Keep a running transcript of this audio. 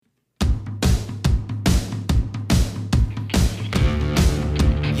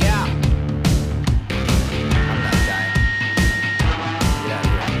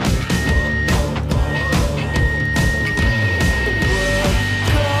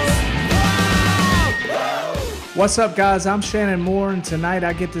What's up, guys? I'm Shannon Moore, and tonight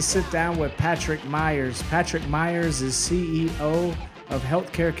I get to sit down with Patrick Myers. Patrick Myers is CEO of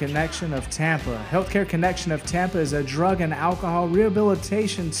Healthcare Connection of Tampa. Healthcare Connection of Tampa is a drug and alcohol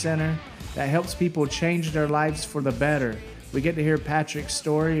rehabilitation center that helps people change their lives for the better. We get to hear Patrick's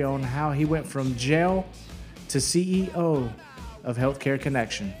story on how he went from jail to CEO of Healthcare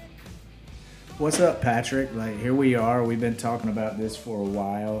Connection. What's up, Patrick? Here we are. We've been talking about this for a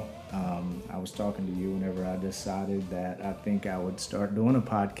while. I was talking to you whenever I decided that I think I would start doing a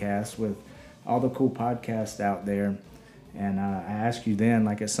podcast with all the cool podcasts out there. And I asked you then,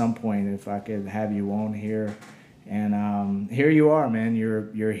 at some point, if I could have you on here. And here you are, man.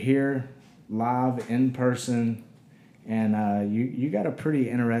 You're here live in person. And you got a pretty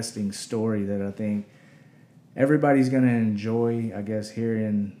interesting story that I think everybody's going to enjoy, I guess,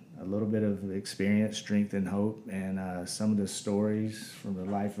 hearing a little bit of experience, strength, and hope, and some of the stories from the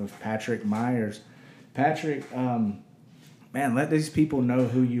life of Patrick Myers. Patrick, man, let these people know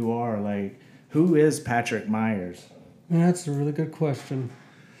who you are. Who is Patrick Myers? That's a really good question.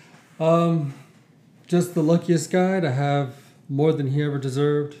 Just the luckiest guy to have more than he ever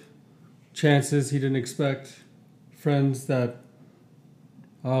deserved, chances he didn't expect, friends that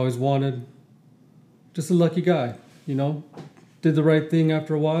I always wanted. Just a lucky guy, Did the right thing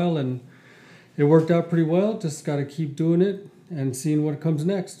after a while, and it worked out pretty well. Just got to keep doing it and seeing what comes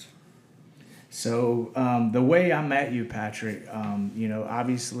next. So the way I met you, Patrick,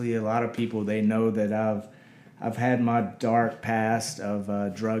 obviously a lot of people, they know that I've had my dark past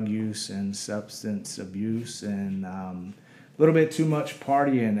of drug use and substance abuse and a little bit too much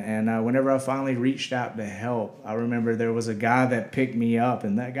partying. And whenever I finally reached out to help, I remember there was a guy that picked me up,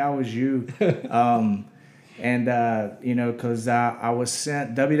 and that guy was you. And, because I was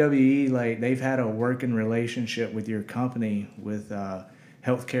sent, WWE, they've had a working relationship with your company, with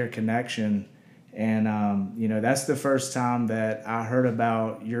Healthcare Connection. And, that's the first time that I heard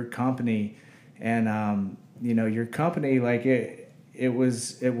about your company. And, your company, it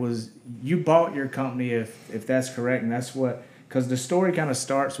was, you bought your company, if that's correct. And that's because the story kind of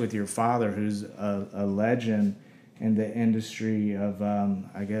starts with your father, who's a legend in the industry of,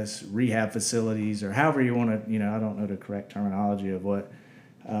 I guess, rehab facilities, or however you want to, I don't know the correct terminology of what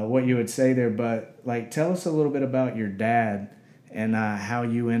you would say there, but tell us a little bit about your dad and how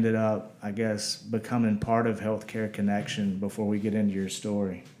you ended up, I guess, becoming part of Healthcare Connection before we get into your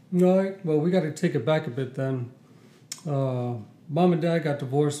story. All right. Well, we got to take it back a bit then. Mom and Dad got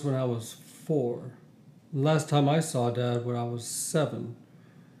divorced when I was 4. Last time I saw Dad when I was 7.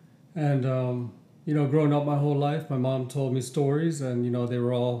 And, growing up my whole life, my mom told me stories, and, they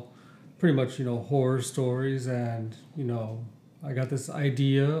were all pretty much, horror stories. And, I got this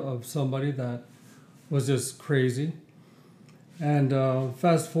idea of somebody that was just crazy. And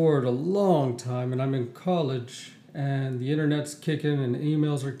fast forward a long time, and I'm in college, and the internet's kicking, and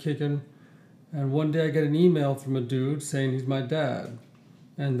emails are kicking. And one day I get an email from a dude saying he's my dad,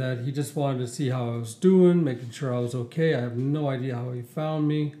 and that he just wanted to see how I was doing, making sure I was okay. I have no idea how he found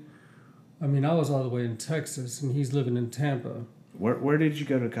me. I mean, I was all the way in Texas, and he's living in Tampa. Where did you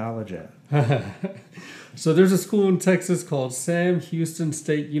go to college at? So there's a school in Texas called Sam Houston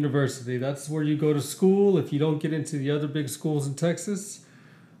State University. That's where you go to school if you don't get into the other big schools in Texas.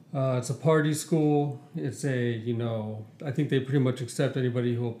 It's a party school. It's I think they pretty much accept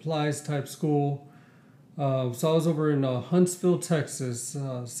anybody who applies type school. So I was over in Huntsville, Texas,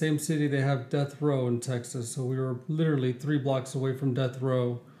 same city they have death row in Texas. So we were literally 3 blocks away from death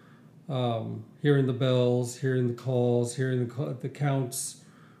row. Hearing the bells, hearing the calls, hearing the counts.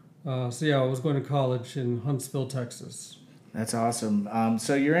 I was going to college in Huntsville, Texas. That's awesome.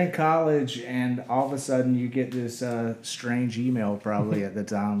 So you're in college, and all of a sudden you get this strange email, probably at the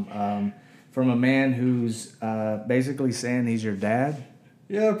time, from a man who's basically saying he's your dad.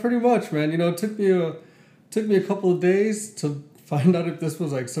 Yeah, pretty much, man. It took me a couple of days to find out if this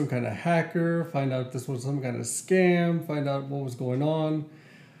was some kind of hacker, find out if this was some kind of scam, find out what was going on.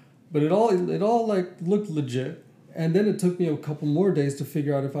 But it all looked legit. And then it took me a couple more days to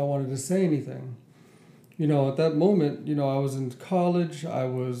figure out if I wanted to say anything. At that moment, I was in college. I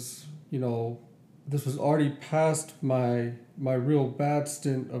was, this was already past my real bad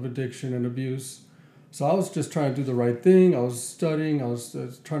stint of addiction and abuse. So I was just trying to do the right thing. I was studying. I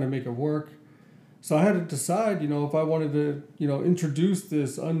was trying to make it work. So I had to decide, if I wanted to, introduce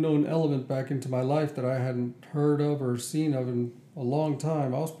this unknown element back into my life that I hadn't heard of or seen of in a long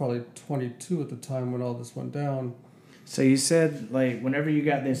time. I was probably 22 at the time when all this went down. So you said, whenever you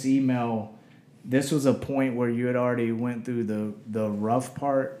got this email, this was a point where you had already went through the rough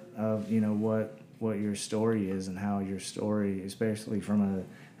part of, what what your story is and how your story, especially from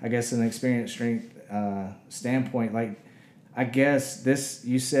I guess an experience strength standpoint. Like, I guess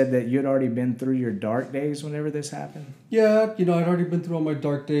you said that you'd already been through your dark days whenever this happened. Yeah, I'd already been through all my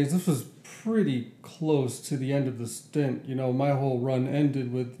dark days. This was pretty close to the end of the stint. My whole run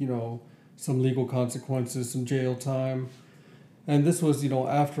ended with, some legal consequences, some jail time. And this was,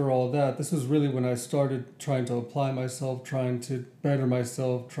 after all that, this was really when I started trying to apply myself, trying to better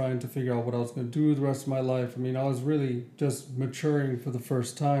myself, trying to figure out what I was going to do the rest of my life. I was really just maturing for the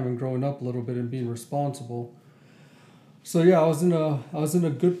first time and growing up a little bit and being responsible. So yeah, I was in a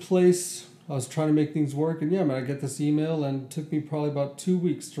good place. I was trying to make things work, and yeah, man, I get this email, and it took me probably about 2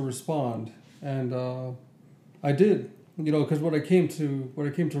 weeks to respond, and I did, because what I came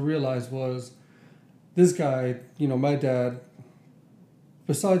to realize was this guy, my dad,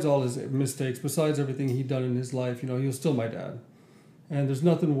 besides all his mistakes, besides everything he'd done in his life, he was still my dad, and there's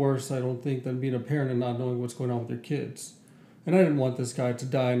nothing worse, I don't think, than being a parent and not knowing what's going on with your kids. And I didn't want this guy to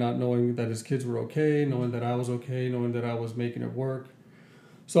die not knowing that his kids were okay, knowing that I was okay, knowing that I was making it work.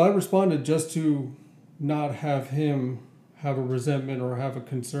 So I responded just to not have him have a resentment or have a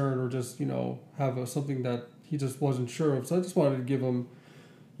concern or just, have something that he just wasn't sure of. So I just wanted to give him,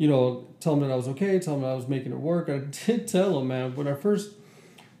 tell him that I was okay, tell him that I was making it work. I did tell him, man, when I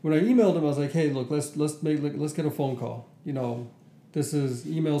emailed him, I was like, hey, look, let's get a phone call. This is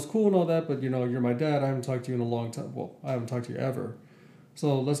email's cool and all that, but you're my dad. I haven't talked to you in a long time. Well, I haven't talked to you ever.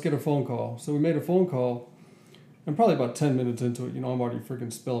 So let's get a phone call. So we made a phone call. And probably about 10 minutes into it, I'm already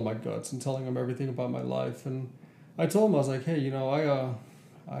freaking spilling my guts and telling him everything about my life. And I told him, I was like, hey, I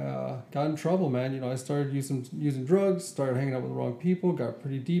got in trouble, man. I started using drugs, started hanging out with the wrong people, got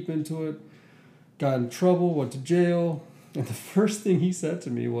pretty deep into it, got in trouble, went to jail. And the first thing he said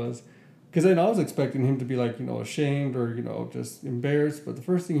to me was, because I was expecting him to be like, ashamed or, just embarrassed. But the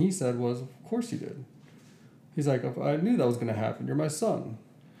first thing he said was, of course you did. He's like, I knew that was going to happen. You're my son.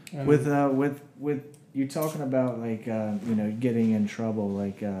 And with you talking about like getting in trouble,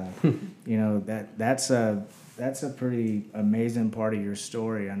 like that's a pretty amazing part of your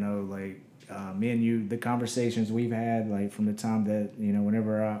story. I know, like me and you, the conversations we've had, like from the time that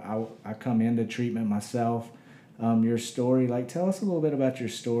whenever I come into treatment myself, your story, like tell us a little bit about your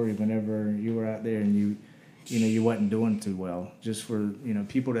story whenever you were out there and you wasn't doing too well, just for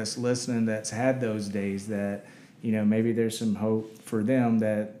people that's listening that's had those days that maybe there's some hope for them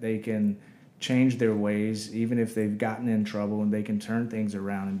that they can change their ways, even if they've gotten in trouble, and they can turn things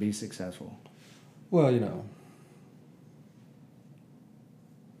around and be successful. Well,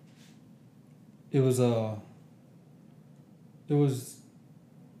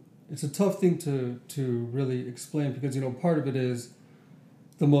 it's a tough thing to really explain because, part of it is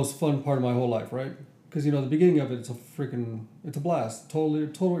the most fun part of my whole life, right? Because, the beginning of it, it's a blast.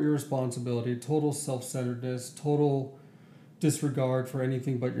 Total irresponsibility, total self-centeredness, total disregard for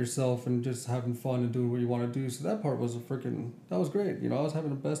anything but yourself and just having fun and doing what you want to do. So that part was that was great. I was having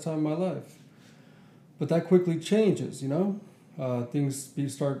the best time of my life. But that quickly changes,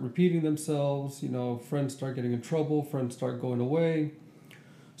 things start repeating themselves, friends start getting in trouble, friends start going away.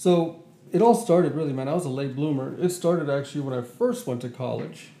 So it all started really, man, I was a late bloomer. It started actually when I first went to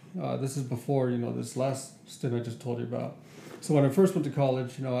college. This is before, this last stint I just told you about. So when I first went to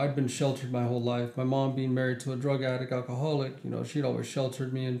college, I'd been sheltered my whole life. My mom being married to a drug addict, alcoholic, she'd always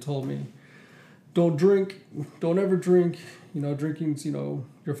sheltered me and told me, don't drink, don't ever drink. Drinking's,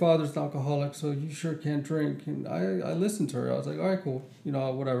 your father's an alcoholic, so you sure can't drink. And I listened to her. I was like, all right, cool.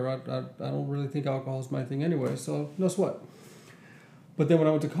 Whatever. I don't really think alcohol is my thing anyway, so no sweat. But then when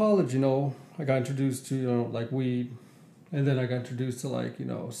I went to college, I got introduced to, like weed. And then I got introduced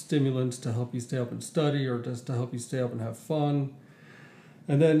to stimulants to help you stay up and study or just to help you stay up and have fun.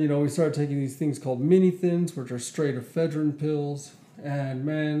 And then, we started taking these things called mini-thins, which are straight ephedrine pills. And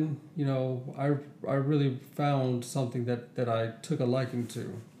man, I really found something that I took a liking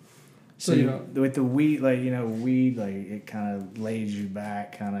to. So, with the weed, weed, it kind of lays you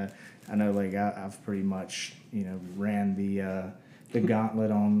back, I know, I've pretty much, ran the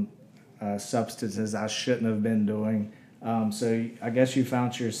gauntlet on substances I shouldn't have been doing. So I guess you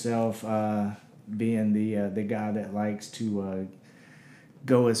found yourself being the guy that likes to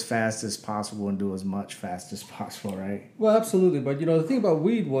go as fast as possible and do as much fast as possible, right? Well, absolutely. But, the thing about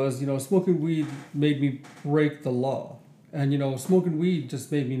weed was, smoking weed made me break the law. And, smoking weed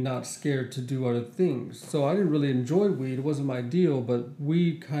just made me not scared to do other things. So I didn't really enjoy weed. It wasn't my deal. But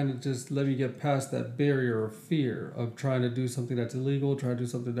weed kind of just let me get past that barrier of fear of trying to do something that's illegal, trying to do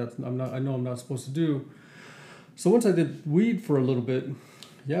something that I know I'm not supposed to do. So once I did weed for a little bit,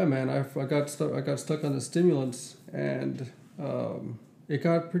 yeah, man, I got stuck on the stimulants, and it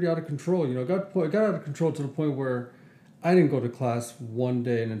got pretty out of control. You know, it got out of control to the point where I didn't go to class one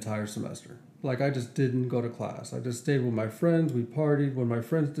day an entire semester. Like, I just didn't go to class. I just stayed with my friends. We partied. When my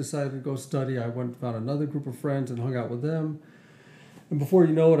friends decided to go study, I went and found another group of friends and hung out with them. And before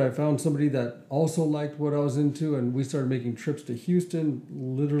you know it, I found somebody that also liked what I was into, and we started making trips to Houston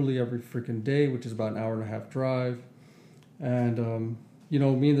literally every freaking day, which is about an hour and a half drive. And, you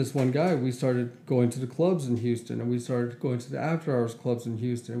know, me and this one guy, we started going to the clubs in Houston, and we started going to the after-hours clubs in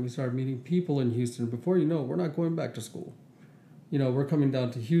Houston, and we started meeting people in Houston. Before you know it, we're not going back to school. You know, we're coming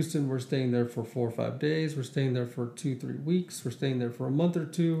down to Houston. We're staying there for 4 or 5 days. We're staying there for 2-3 weeks. We're staying there for a month or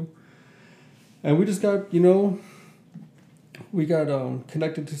two. And we just got, you know, we got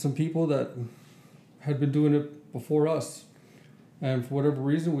connected to some people that had been doing it before us. And for whatever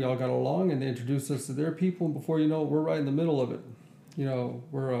reason, we all got along, and they introduced us to their people. And before you know it, we're right in the middle of it. You know,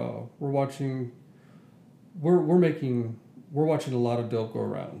 we're watching a lot of dope go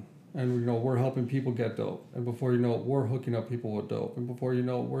around. And, you know, we're helping people get dope. And before you know it, we're hooking up people with dope. And before you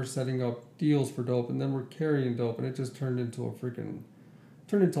know it, we're setting up deals for dope. And then we're carrying dope. And it just turned into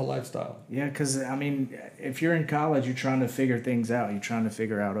a lifestyle. Yeah, because, I mean, if you're in college, you're trying to figure things out. You're trying to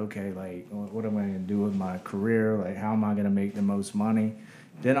figure out, okay, like, what am I going to do with my career? Like, how am I going to make the most money?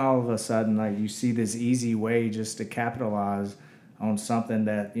 Then all of a sudden, like, you see this easy way just to capitalize on something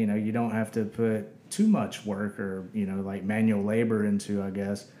that, you know, you don't have to put too much work or, you know, like manual labor into, I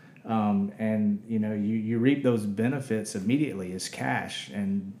guess. And, you know, you reap those benefits immediately as cash.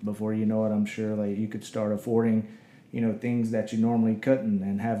 And before you know it, I'm sure, like, you could start affording, you know, things that you normally couldn't,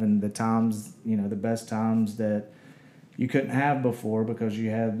 and having the times, you know, the best times that you couldn't have before because you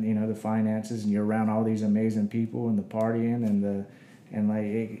had, you know, the finances and you're around all these amazing people and the partying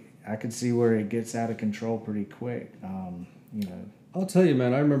I could see where it gets out of control pretty quick. You know, I'll tell you,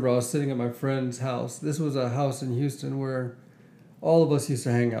 man, I remember I was sitting at my friend's house. This was a house in Houston where all of us used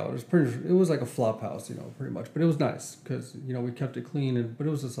to hang out. It was like a flop house, you know, pretty much. But it was nice because, you know, we kept it clean, but it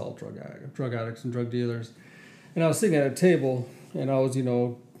was just all drug addicts and drug dealers. And I was sitting at a table, and I was, you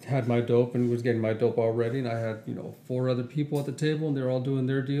know, had my dope and was getting my dope already. And I had, you know, 4 other people at the table, and they were all doing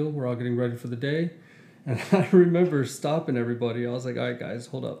their deal. We're all getting ready for the day. And I remember stopping everybody. I was like, all right, guys,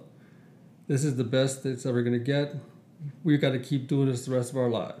 hold up. This is the best it's ever going to get. We've got to keep doing this the rest of our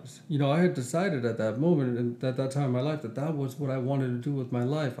lives. You know, I had decided at that moment and at that time in my life that was what I wanted to do with my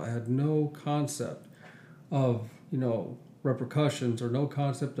life. I had no concept of, you know, repercussions or no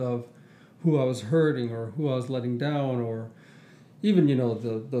concept of who I was hurting or who I was letting down or even, you know,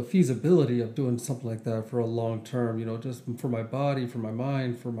 the feasibility of doing something like that for a long term, you know, just for my body, for my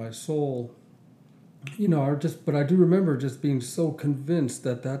mind, for my soul. You know, but I do remember just being so convinced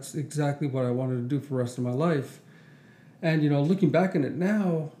that that's exactly what I wanted to do for the rest of my life. And, you know, looking back on it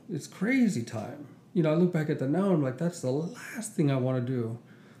now, it's crazy time. You know, I look back at that now and I'm like, that's the last thing I want to do.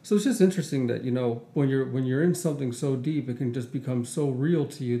 So it's just interesting that, you know, when you're in something so deep, it can just become so real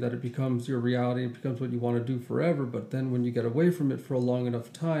to you that it becomes your reality. It becomes what you want to do forever. But then when you get away from it for a long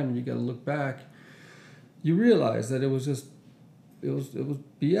enough time and you got to look back, you realize that it was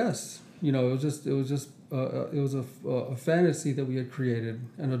BS. You know, it was a fantasy that we had created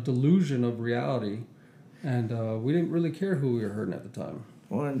and a delusion of reality. And we didn't really care who we were hurting at the time.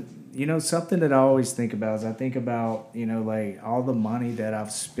 Well, you know, something that I always think about is I think about, you know, like all the money that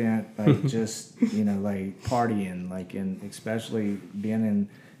I've spent, like just, you know, like partying, like, and especially being in,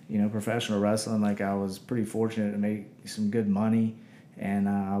 you know, professional wrestling. Like, I was pretty fortunate to make some good money, and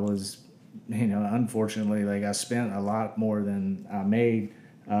I was, you know, unfortunately, like, I spent a lot more than I made,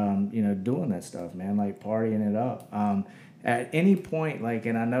 you know, doing that stuff, man, like partying it up. At any point, like,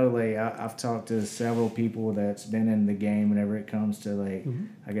 and I know, like, I've talked to several people that's been in the game whenever it comes to, like,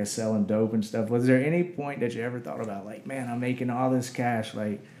 I guess, selling dope and stuff. Was there any point that you ever thought about, like, man, I'm making all this cash,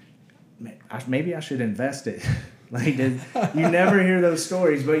 like, maybe I should invest it? Like, you never hear those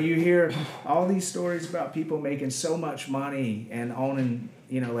stories, but you hear all these stories about people making so much money and owning,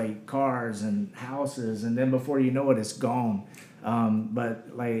 you know, like, cars and houses, and then before you know it, it's gone.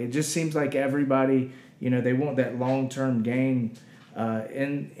 But, like, it just seems like everybody, you know, they want that long-term gain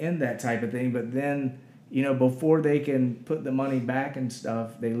in that type of thing. But then, you know, before they can put the money back and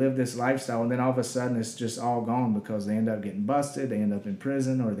stuff, they live this lifestyle. And then all of a sudden it's just all gone because they end up getting busted, they end up in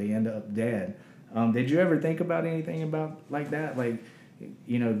prison, or they end up dead. Did you ever think about anything about like that? Like,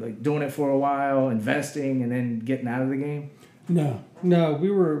 you know, like doing it for a while, investing, and then getting out of the game? No,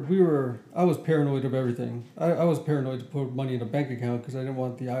 I was paranoid of everything. I was paranoid to put money in a bank account because I didn't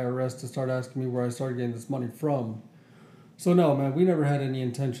want the IRS to start asking me where I started getting this money from. So no, man, we never had any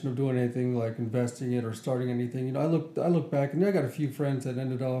intention of doing anything like investing it or starting anything. You know, I look back, and I got a few friends that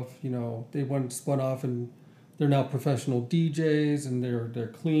ended off, you know, they spun off and they're now professional DJs, and they're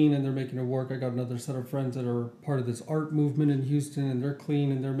clean and they're making it work. I got another set of friends that are part of this art movement in Houston, and they're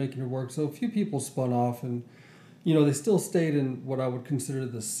clean and they're making it work. So a few people spun off, and they still stayed in what I would consider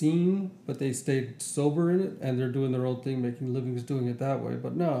the scene, but they stayed sober in it, and they're doing their own thing, making livings doing it that way.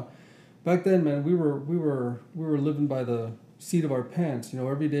 But no, back then, man, we were living by the seat of our pants.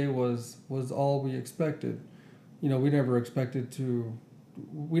 Every day was all we expected. We never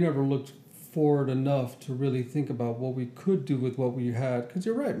looked forward enough to really think about what we could do with what we had. Because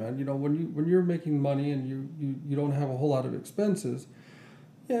you're right, man. When you're making money and you don't have a whole lot of expenses,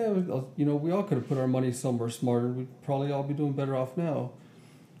 yeah, we all could have put our money somewhere smarter. We'd probably all be doing better off now.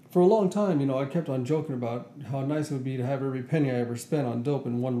 For a long time, I kept on joking about how nice it would be to have every penny I ever spent on dope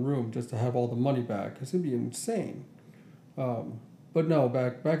in one room just to have all the money back, because it'd be insane. But no,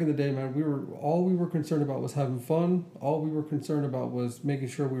 back in the day, man, all we were concerned about was having fun. All we were concerned about was making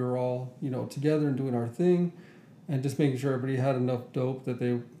sure we were all, together and doing our thing, and just making sure everybody had enough dope that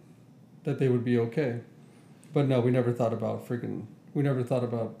they would be okay. But no, we never thought about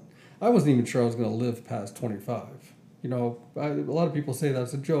I wasn't even sure I was going to live past 25. A lot of people say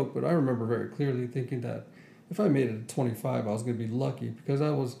that's a joke, but I remember very clearly thinking that if I made it to 25, I was going to be lucky, because I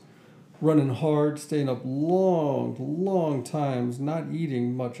was running hard, staying up long times, not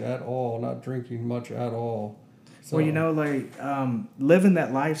eating much at all, not drinking much at all. So, living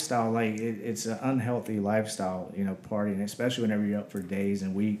that lifestyle, it's an unhealthy lifestyle, partying, especially whenever you're up for days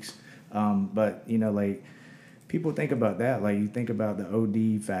and weeks. But, people think about that, you think about the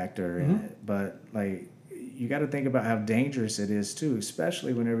OD factor in it, but, you got to think about how dangerous it is too,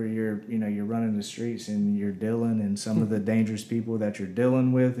 especially whenever you're running the streets and you're dealing, and some of the dangerous people that you're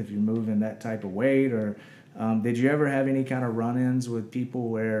dealing with if you're moving that type of weight. Or did you ever have any kind of run-ins with people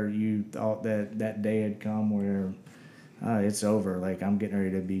where you thought that day had come where it's over, I'm getting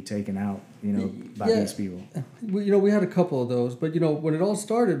ready to be taken out, by these people? We had a couple of those, but when it all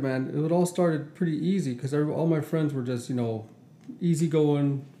started, man, it all started pretty easy, because all my friends were just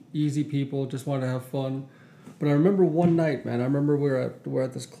easygoing, easy people, just wanted to have fun. But I remember one night, man, we're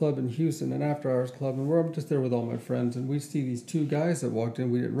at this club in Houston, an after-hours club, and I'm just there with all my friends, and we see these two guys that walked in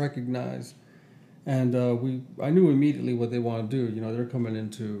we didn't recognize. And I knew immediately what they want to do. They're coming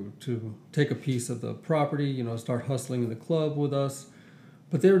in to take a piece of the property, start hustling in the club with us.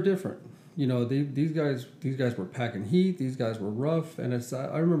 But they were different. These guys were packing heat, these guys were rough, and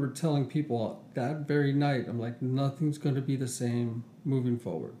I remember telling people that very night, I'm like, nothing's going to be the same moving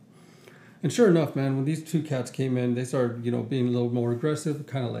forward. And sure enough, man, when these two cats came in, they started, being a little more aggressive,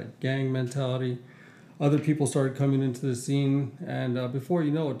 kind of like gang mentality. Other people started coming into the scene, and before you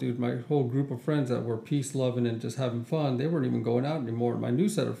know it, dude, my whole group of friends that were peace-loving and just having fun, they weren't even going out anymore. My new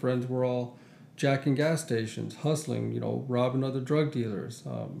set of friends were all jacking gas stations, hustling, robbing other drug dealers,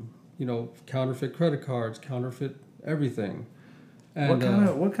 counterfeit credit cards, counterfeit everything. And,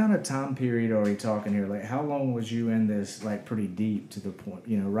 what kind of time period are we talking here? How long was you in this, pretty deep to the point,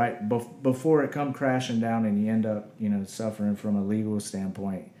 right before it come crashing down and you end up, suffering from a legal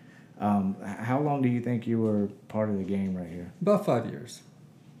standpoint? How long do you think you were part of the game right here? About 5 years.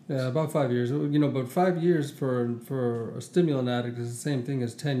 Yeah, about 5 years. But 5 years for a stimulant addict is the same thing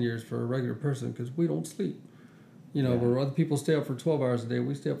as 10 years for a regular person, because we don't sleep. Where other people stay up for 12 hours a day,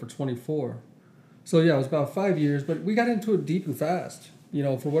 we stay up for 24. So yeah, it was about 5 years, but we got into it deep and fast.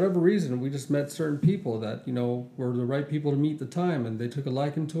 For whatever reason, we just met certain people that, were the right people to meet the time, and they took a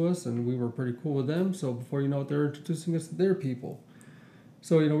liking to us, and we were pretty cool with them. So before you know it, they're introducing us to their people.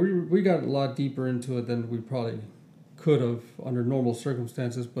 So, we got a lot deeper into it than we probably could have under normal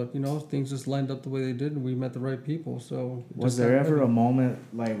circumstances, but, things just lined up the way they did, and we met the right people. So was there ever a moment,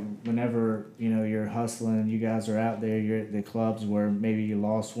 whenever, you're hustling, you guys are out there, you're at the clubs, where maybe you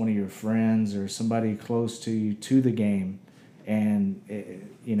lost one of your friends or somebody close to you to the game, and,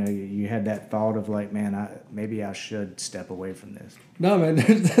 you had that thought of man, maybe I should step away from this? No, man,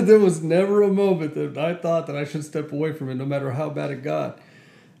 there was never a moment that I thought that I should step away from it, no matter how bad it got.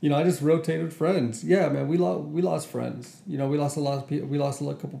 I just rotated friends. Yeah, man, we lost friends. We lost a lot of people. We lost a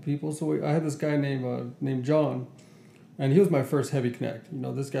couple people. So I had this guy named John, and he was my first heavy connect.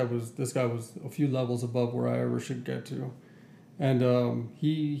 This guy was a few levels above where I ever should get to, and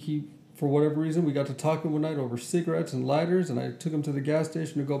he for whatever reason, we got to talking one night over cigarettes and lighters, and I took him to the gas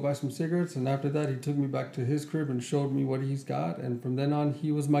station to go buy some cigarettes, and after that, he took me back to his crib and showed me what he's got, and from then on,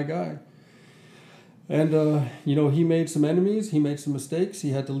 he was my guy. And, he made some enemies, he made some mistakes,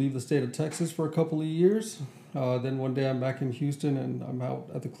 he had to leave the state of Texas for a couple of years. Then one day I'm back in Houston, and I'm out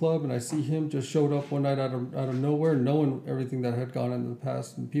at the club, and I see him just showed up one night out of nowhere, knowing everything that had gone on in the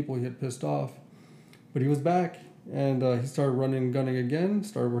past and people he had pissed off. But he was back. And he started running and gunning again,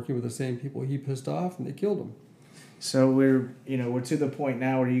 started working with the same people he pissed off, and they killed him. So we're to the point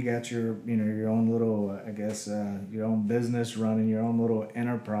now where you got your own little, I guess, your own business running, your own little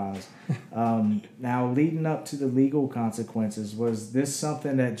enterprise. Now, leading up to the legal consequences, was this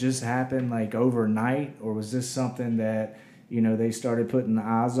something that just happened like overnight, or was this something that, they started putting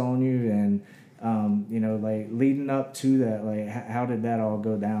eyes on you and, like leading up to that, like how did that all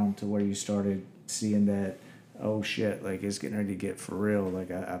go down to where you started seeing that, oh shit, like it's getting ready to get for real. Like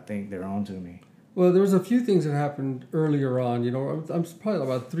I think they're onto me. Well, there was a few things that happened earlier on. I'm probably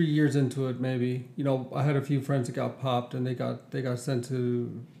about 3 years into it, maybe. I had a few friends that got popped, and they got sent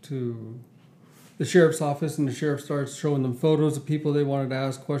to the sheriff's office, and the sheriff starts showing them photos of people they wanted to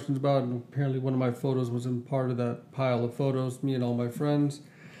ask questions about, and apparently one of my photos was in part of that pile of photos, me and all my friends.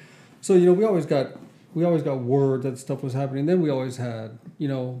 So we always got word that stuff was happening. Then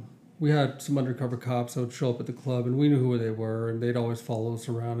we had some undercover cops that would show up at the club, and we knew who they were, and they'd always follow us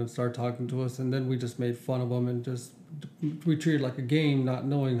around and start talking to us, and then we just made fun of them and we treated it like a game, not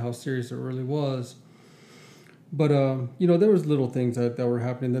knowing how serious it really was. But there was little things that were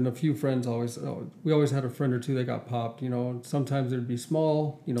happening. Then a few friends we always had a friend or two that got popped. Sometimes it'd be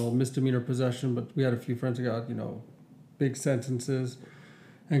small, misdemeanor possession, but we had a few friends that got big sentences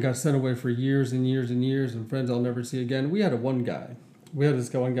and got sent away for years and years and years, and friends I'll never see again. We had this one guy,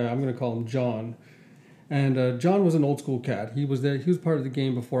 I'm going to call him John. And John was an old school cat. He was there. He was part of the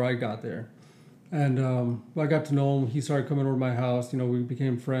game before I got there. And I got to know him. He started coming over to my house. We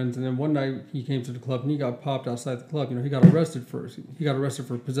became friends. And then one night he came to the club and he got popped outside the club. He got arrested first. He got arrested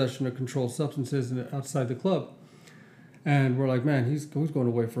for possession of controlled substances outside the club. And we're like, man, he's going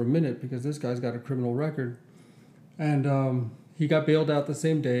away for a minute because this guy's got a criminal record. And he got bailed out the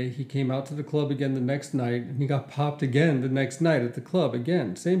same day. He came out to the club again the next night, and he got popped again the next night at the club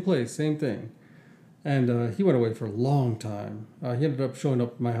again. Same place, same thing. And he went away for a long time. He ended up showing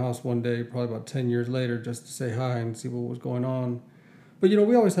up at my house one day, probably about 10 years later, just to say hi and see what was going on. But,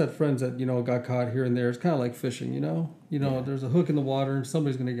 we always had friends that, got caught here and there. It's kind of like fishing, Yeah. There's a hook in the water, and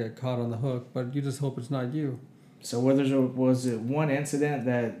somebody's going to get caught on the hook, but you just hope it's not you. So was it one incident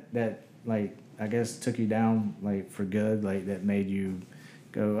that like I guess took you down like for good, like that made you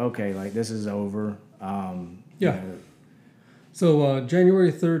go, okay, like this is over? Yeah. So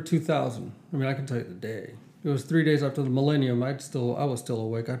January 3rd, 2000. I can tell you the day. It was 3 days after the millennium. I was still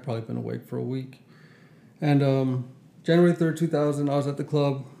awake. I'd probably been awake for a week. And January 3rd, 2000, I was at the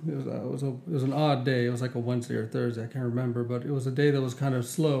club. It was an odd day. It was like a Wednesday or Thursday. I can't remember, but it was a day that was kind of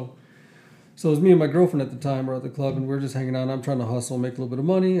slow. So it was me and my girlfriend at the time were at the club, and we were just hanging out. I'm trying to hustle, make a little bit of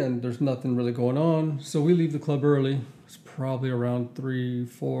money, and there's nothing really going on. So we leave the club early. It's probably around 3,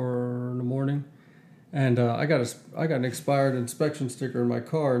 4 in the morning. And I got an expired inspection sticker in my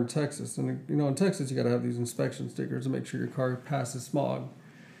car in Texas. And, in Texas, you got to have these inspection stickers to make sure your car passes smog.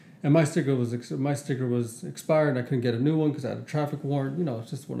 And my sticker was expired, and I couldn't get a new one because I had a traffic warrant. It's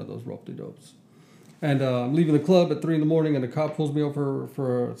just one of those rope-de-dopes. And I'm leaving the club at 3 in the morning, and the cop pulls me over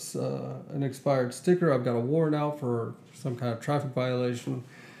for an expired sticker. I've got a warrant out for some kind of traffic violation.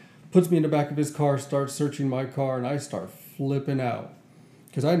 Puts me in the back of his car, starts searching my car, and I start flipping out.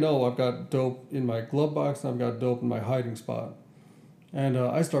 Because I know I've got dope in my glove box, and I've got dope in my hiding spot. And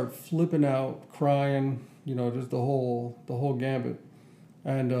I start flipping out, crying, just the whole gambit.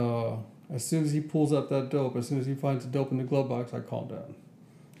 And as soon as he pulls up that dope, as soon as he finds the dope in the glove box, I calm down.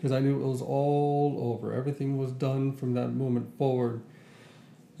 Because I knew it was all over. Everything was done from that moment forward.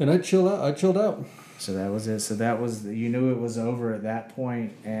 And I chilled out. So that was it. So that was, you knew it was over at that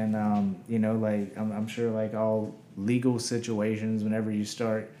point. And, like I'm sure like all legal situations, whenever you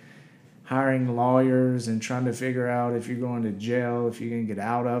start hiring lawyers and trying to figure out if you're going to jail, if you're going to get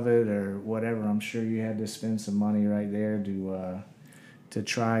out of it or whatever, I'm sure you had to spend some money right there to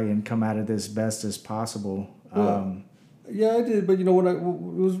try and come out of this best as possible. Yeah, I did, but it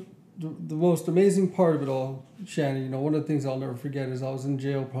was the most amazing part of it all, Shannon. One of the things I'll never forget is I was in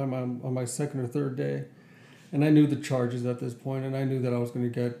jail probably on my second or third day, and I knew the charges at this point, and I knew that I was going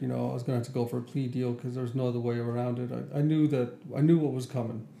to get, I was going to have to go for a plea deal because there was no other way around it. I knew what was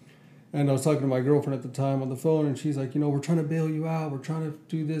coming, and I was talking to my girlfriend at the time on the phone, and she's like, we're trying to bail you out, we're trying to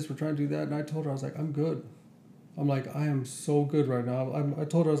do this, we're trying to do that, and I told her, I was like, I'm good. I'm like, I am so good right now. I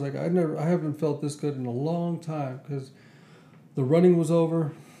told her, I was like, I haven't felt this good in a long time because the running was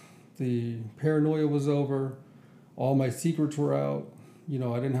over, the paranoia was over, all my secrets were out. I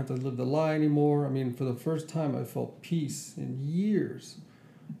didn't have to live the lie anymore. For the first time, I felt peace in years.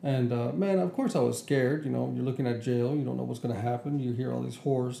 And, man, of course I was scared. You're looking at jail. You don't know what's going to happen. You hear all these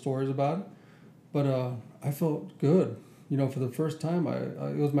horror stories about it. But I felt good. For the first time,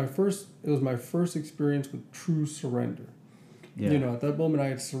 it was my first experience with true surrender. Yeah. You know, at that moment I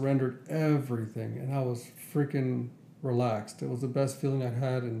had surrendered everything, and I was freaking relaxed. It was the best feeling I'd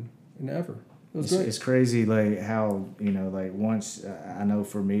had in ever. It was great. It's crazy, like how, you know, like once I know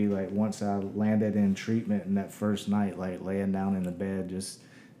for me, like once I landed in treatment and that first night, like laying down in the bed, just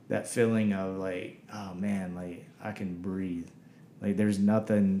that feeling of like, oh man, like I can breathe. Like there's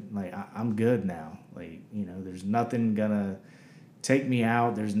nothing, like I'm good now. Like, you know, there's nothing gonna take me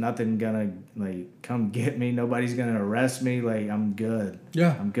out. There's nothing gonna like come get me. Nobody's gonna arrest me. Like I'm good.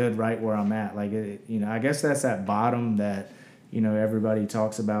 Yeah. I'm good right where I'm at. Like, you know, I guess that's that bottom that, you know, everybody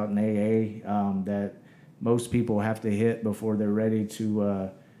talks about in AA, that most people have to hit before they're ready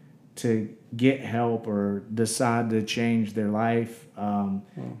to get help or decide to change their life.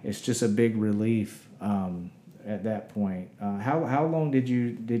 It's just a big relief at that point. How long did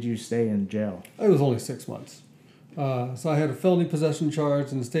you stay in jail? It was only 6 months. So I had a felony possession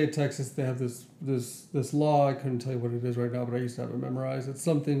charge in the state of Texas. They have this law. I couldn't tell you what it is right now, but I used to have it memorized. It's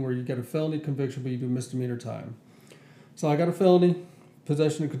something where you get a felony conviction, but you do misdemeanor time. So I got a felony,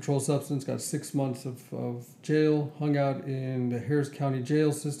 possession of controlled substance, got 6 months of jail, hung out in the Harris County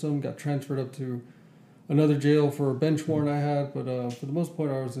jail system, got transferred up to another jail for a bench warrant I had, but for the most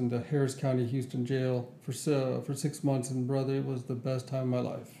part I was in the Harris County Houston jail for 6 months, and brother, it was the best time of my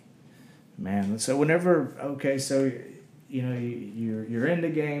life. Man, so so you know, you're in the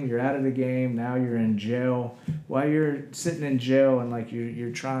game, you're out of the game, now you're in jail. While you're sitting in jail and like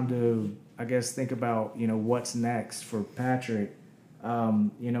you're trying to, I guess, think about, you know, what's next for Patrick.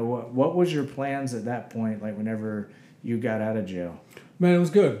 You know, what was your plans at that point, like whenever you got out of jail? Man, it was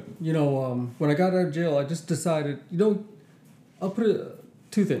good. You know, when I got out of jail, I just decided, you know, I'll put it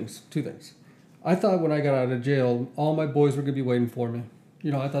two things. I thought when I got out of jail, all my boys were going to be waiting for me.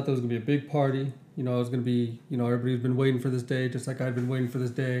 You know, I thought there was going to be a big party. You know, I was going to be, you know, everybody's been waiting for this day, just like I'd been waiting for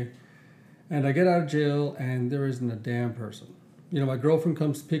this day. And I get out of jail, and there isn't a damn person. You know, my girlfriend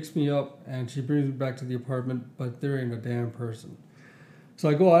comes, picks me up, and she brings me back to the apartment, but there ain't a damn person. So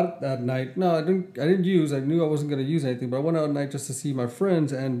I go out that night. No, I didn't use. I knew I wasn't going to use anything, but I went out at night just to see my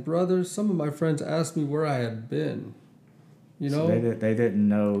friends. And brothers, some of my friends asked me where I had been. You know, so they didn't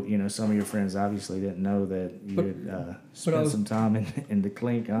know. You know, some of your friends obviously didn't know that you had spent some time in the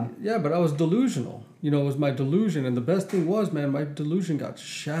clink, huh? Yeah, but I was delusional. You know, it was my delusion, and the best thing was, man, my delusion got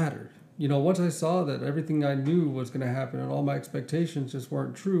shattered. You know, once I saw that everything I knew was going to happen and all my expectations just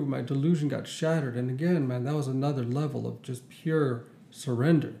weren't true, my delusion got shattered. And again, man, that was another level of just pure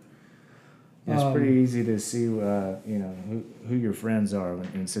surrender. It's pretty easy to see, you know, who your friends are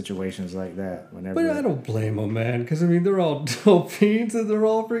in situations like that. Whenever, but I don't blame them, man, because I mean they're all dope fiends and they're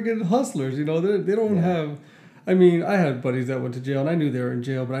all freaking hustlers. You know, they don't have. I mean, I had buddies that went to jail, and I knew they were in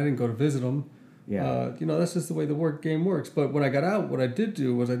jail, but I didn't go to visit them. Yeah. You know, that's just the way the game works. But when I got out, what I did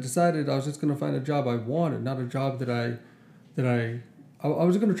do was I decided I was just going to find a job I wanted, not a job that I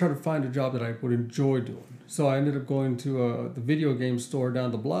was going to try to find a job that I would enjoy doing. So I ended up going to the video game store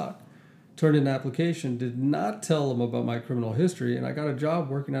down the block, turned in an application, did not tell them about my criminal history, and I got a job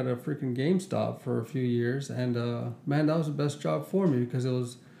working at a freaking GameStop for a few years. And man, that was the best job for me because it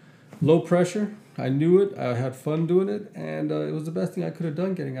was low pressure. I knew it. I had fun doing it, and it was the best thing I could have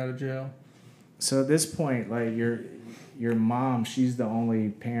done getting out of jail. So at this point, like your mom, she's the only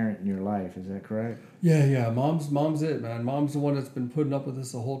parent in your life. Is that correct? Yeah. Mom's it, man. Mom's the one that's been putting up with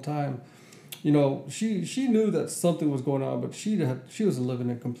this the whole time. You know, she knew that something was going on, but she was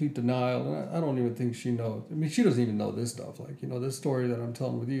living in complete denial, and I don't even think she knows. I mean, she doesn't even know this stuff. Like, you know, this story that I'm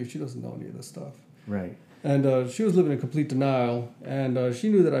telling with you, she doesn't know any of this stuff. Right. And she was living in complete denial, and she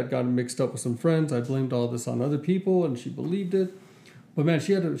knew that I'd gotten mixed up with some friends. I blamed all this on other people, and she believed it. But man,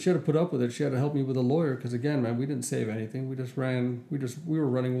 she had to put up with it. She had to help me with a lawyer because again, man, we didn't save anything. We were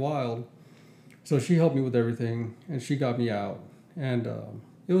running wild. So she helped me with everything, and she got me out. And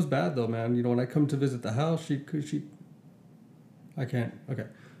it was bad though, man. You know, when I come to visit the house, When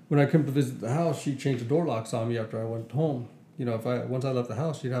I come to visit the house, she changed the door locks on me after I went home. You know, once I left the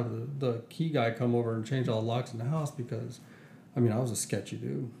house, she'd have the key guy come over and change all the locks in the house because, I mean, I was a sketchy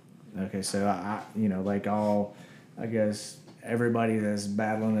dude. Okay, so I guess everybody that's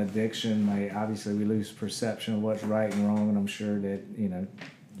battling addiction, like obviously we lose perception of what's right and wrong, and I'm sure that, you know,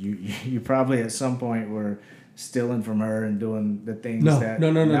 you probably at some point were stealing from her and doing the things No,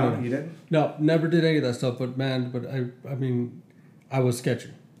 you didn't? No, never did any of that stuff, but I mean, I was sketchy.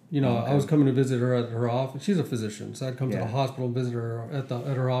 You know, Okay. I was coming to visit her at her office. She's a physician, so I'd come to Yeah. the hospital and visit her at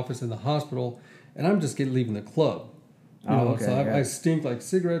her office in the hospital, and I'm just leaving the club. You know, okay. so Yeah. I stink like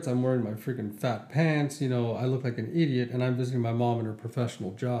cigarettes. I'm wearing my freaking fat pants. You know, I look like an idiot, and I'm visiting my mom in her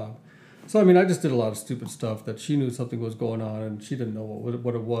professional job. So I mean, I just did a lot of stupid stuff that she knew something was going on, and she didn't know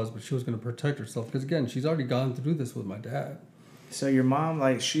what it was, but she was going to protect herself because again, she's already gone through this with my dad. So your mom,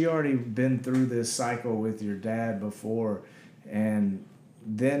 like, she already been through this cycle with your dad before, and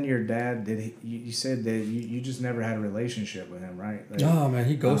then your dad you said that you just never had a relationship with him, right? Like, Oh man,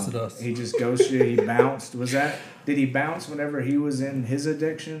 he ghosted us. He just ghosted you. He bounced. Did he bounce whenever he was in his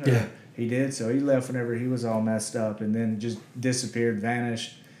addiction? Or Yeah. He did. So he left whenever he was all messed up, and then just disappeared,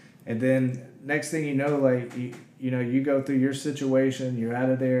 vanished. And then next thing you know, like, you go through your situation, you're out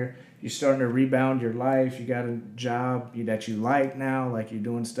of there, you're starting to rebound your life, you got a job that you like now, like you're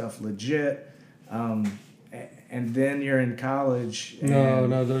doing stuff legit, and then you're in college.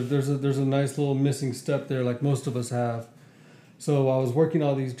 No, there's a nice little missing step there, like most of us have. So I was working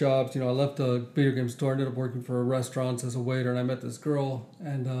all these jobs. I left a video game store, ended up working for a restaurant as a waiter, and I met this girl.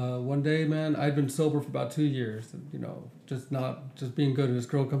 And one day, man, I'd been sober for about 2 years, just being good. And this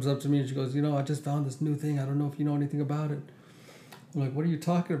girl comes up to me and she goes, I just found this new thing. I don't know if you know anything about it. I'm like, what are you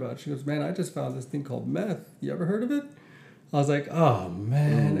talking about? She goes, man, I just found this thing called meth. You ever heard of it? I was like, oh,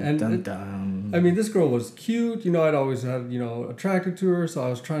 man. Ooh, And dun, dun. I mean, this girl was cute. I'd always had, attracted to her. So I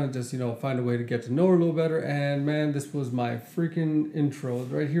was trying to just, find a way to get to know her a little better. And man, this was my freaking intro.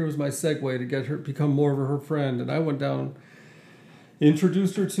 Right here was my segue to get her, become more of her friend. And I went down,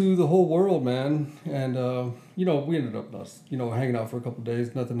 introduced her to the whole world, man. And, we ended up, hanging out for a couple of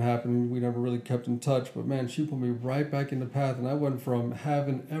days. Nothing happened. We never really kept in touch. But man, she put me right back in the path. And I went from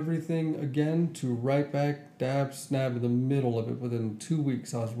having everything again to right back, dab, snap in the middle of it. Within 2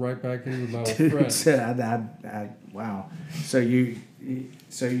 weeks, I was right back in with my old friends. Wow. So you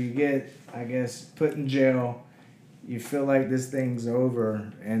get, I guess, put in jail. You feel like this thing's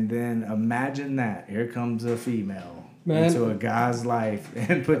over. And then imagine that. Here comes a female. Man, into a guy's life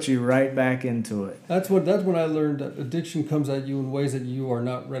and put you right back into it. That's when I learned that addiction comes at you in ways that you are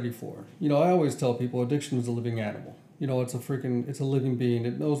not ready for. I always tell people addiction is a living animal. It's a living being.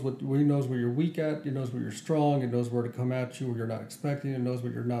 It knows where you're weak at. It knows where you're strong. It knows where to come at you where you're not expecting. It knows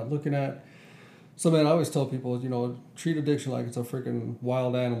what you're not looking at. So man, I always tell people, treat addiction like it's a freaking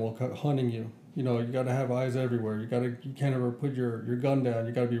wild animal hunting you. You got to have eyes everywhere. You can't ever put your gun down.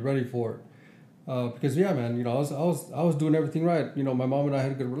 You got to be ready for it. Because yeah, man, I was doing everything right. My mom and I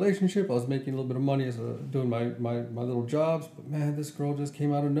had a good relationship. I was making a little bit of money as doing my little jobs. But man, this girl just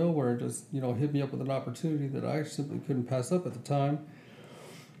came out of nowhere and just hit me up with an opportunity that I simply couldn't pass up at the time.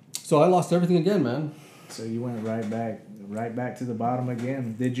 So I lost everything again, man. So you went right back to the bottom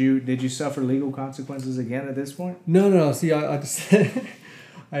again. Did you suffer legal consequences again at this point? No. See, I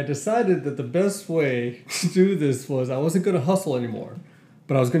I decided that the best way to do this was I wasn't going to hustle anymore.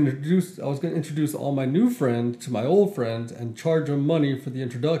 But I was going to introduce all my new friends to my old friends and charge them money for the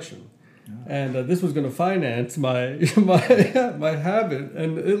introduction, and this was going to finance my my habit,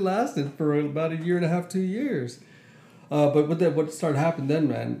 and it lasted for about 1.5 to 2 years. But what started happening then,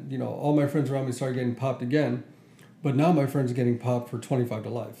 man? All my friends around me started getting popped again, but now my friends are getting popped for 25 to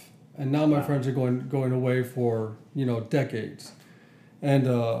life, and now my friends are going away for decades. And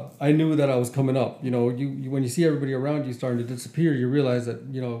I knew that I was coming up. You when you see everybody around you starting to disappear, you realize that,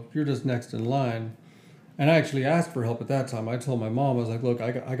 you're just next in line. And I actually asked for help at that time. I told my mom, I was like, look,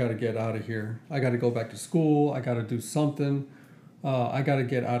 I got to get out of here. I got to go back to school. I got to do something. I got to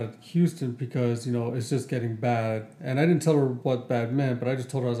get out of Houston because, it's just getting bad. And I didn't tell her what bad meant, but I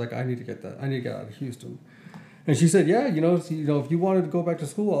just told her, I was like, I need to get out of Houston. And she said, yeah, if you wanted to go back to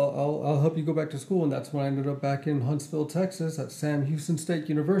school, I'll help you go back to school. And that's when I ended up back in Huntsville, Texas at Sam Houston State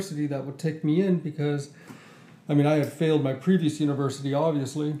University. That would take me in because, I had failed my previous university,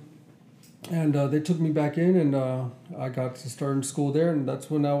 obviously. And they took me back in and I got to start in school there. And that's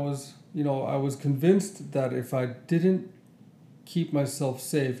when I was convinced that if I didn't keep myself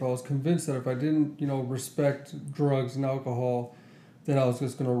safe, I was convinced that if I didn't, respect drugs and alcohol, then I was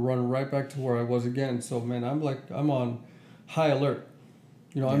just going to run right back to where I was again. So, man, I'm on high alert.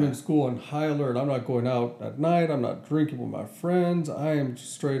 I'm in school on high alert. I'm not going out at night. I'm not drinking with my friends. I am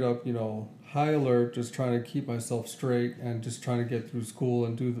straight up, high alert, just trying to keep myself straight and just trying to get through school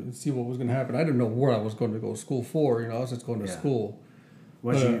and see what was going to happen. I didn't know where I was going to go to school for. I was just going to school.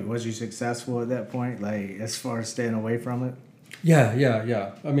 Was you successful at that point, like as far as staying away from it? Yeah.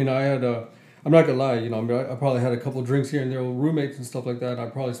 I had I'm not gonna lie, I probably had a couple of drinks here and there with roommates and stuff like that. I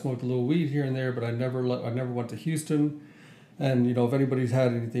probably smoked a little weed here and there, but I never went to Houston. And if anybody's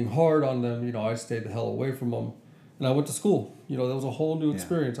had anything hard on them, I stayed the hell away from them. And I went to school. That was a whole new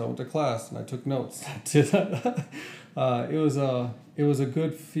experience. I went to class and I took notes. It was a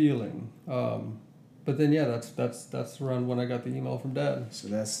good feeling. But then that's around when I got the email from Dad. So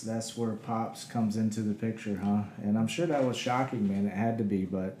that's where Pops comes into the picture, huh? And I'm sure that was shocking, man. It had to be,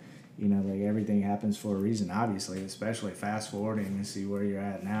 but. Like everything happens for a reason, obviously, especially fast forwarding and see where you're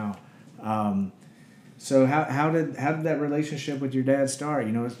at now. So how did that relationship with your dad start?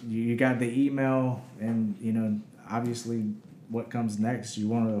 You know, you got the email, and you know, obviously, what comes next? You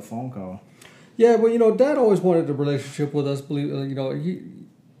wanted a phone call. Yeah, well, you know, Dad always wanted a relationship with us. Believe you know,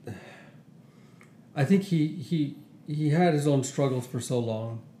 I think he had his own struggles for so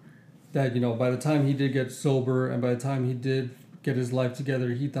long that, you know, by the time he did get sober and by the time he did get his life together,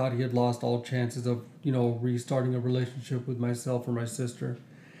 he thought he had lost all chances of, you know, restarting a relationship with myself or my sister.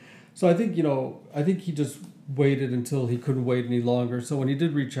 So I think, you know, I think he just waited until he couldn't wait any longer. So when he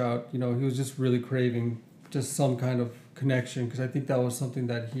did reach out, you know, he was just really craving just some kind of connection, because I think that was something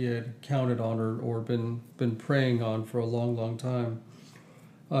that he had counted on or been praying on for a long, long time.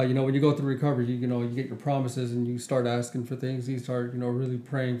 You know, when you go through recovery, you know, you get your promises and you start asking for things. You start, you know, really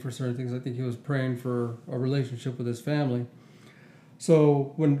praying for certain things. I think he was praying for a relationship with his family.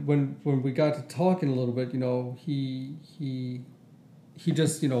 So when we got to talking a little bit, you know, he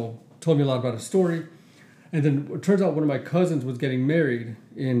just, you know, told me a lot about his story. And then it turns out one of my cousins was getting married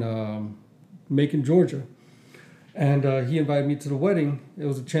in Macon, Georgia. And he invited me to the wedding. It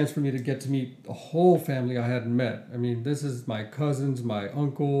was a chance for me to get to meet a whole family I hadn't met. I mean, this is my cousins, my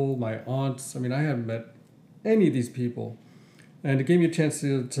uncle, my aunts. I mean, I hadn't met any of these people. And it gave me a chance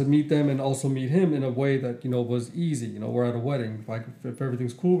to meet them and also meet him in a way that, you know, was easy. You know, we're at a wedding. If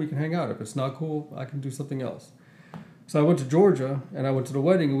everything's cool, we can hang out. If it's not cool, I can do something else. So I went to Georgia and I went to the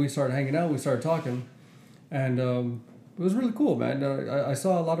wedding and we started hanging out. We started talking. And it was really cool, man. I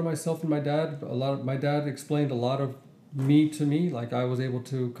saw a lot of myself in my dad. My dad explained a lot of me to me. Like, I was able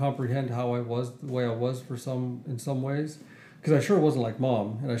to comprehend how I was, the way I was in some ways. Because I sure wasn't like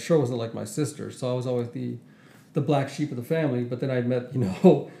mom, and I sure wasn't like my sister. So I was always the black sheep of the family. But then I met, you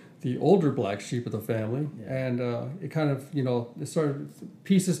know, the older black sheep of the family. Yeah. And it kind of, you know,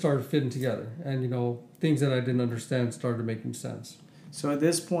 pieces started fitting together. And, you know, things that I didn't understand started making sense. So at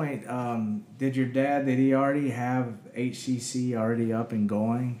this point, did he already have HCC already up and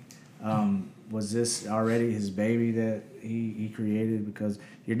going? Was this already his baby that he created? Because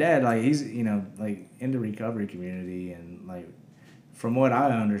your dad, like, he's, you know, like, in the recovery community, and like, from what I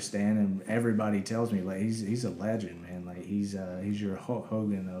understand and everybody tells me, like, he's a legend, man. Like, he's your Hulk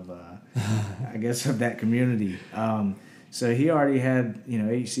Hogan of I guess of that community. So he already had, you know,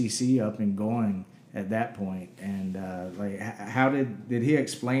 HCC up and going at that point. And like, how did he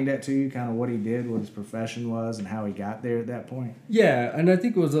explain that to you, kind of what he did, what his profession was, and how he got there at that point? Yeah, and I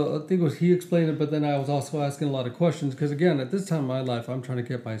think it was he explained it, but then I was also asking a lot of questions, because again, at this time in my life, I'm trying to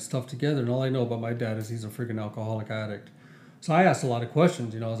get my stuff together, and all I know about my dad is he's a freaking alcoholic addict. So I asked a lot of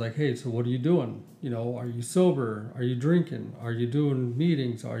questions. You know, I was like, hey, so what are you doing? You know, are you sober? Are you drinking? Are you doing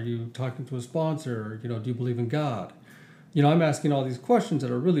meetings? Are you talking to a sponsor? You know, do you believe in God? You know, I'm asking all these questions that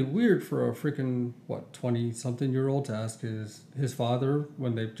are really weird for a freaking, 20-something-year-old to ask his father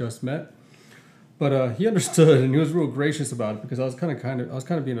when they've just met. But he understood, and he was real gracious about it, because I was kind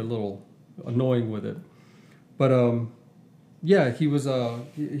of being a little annoying with it. But yeah, he was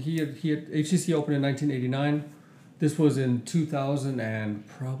he had HCC opened in 1989. This was in 2000 and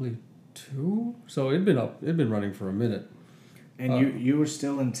probably 2. So it'd been running for a minute. And you were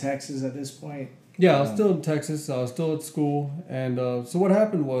still in Texas at this point? Yeah, I was still in Texas. I was still at school, and so what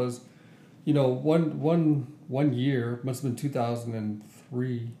happened was, you know, one year, must have been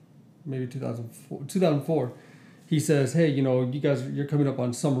 2003, maybe 2004. He says, "Hey, you know, you're coming up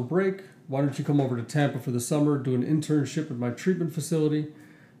on summer break. Why don't you come over to Tampa for the summer, do an internship at my treatment facility?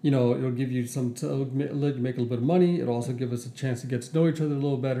 You know, it'll give you it'll let you make a little bit of money. It'll also give us a chance to get to know each other a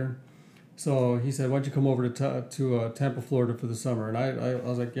little better." So he said, "Why don't you come over to Tampa, Florida for the summer?" And I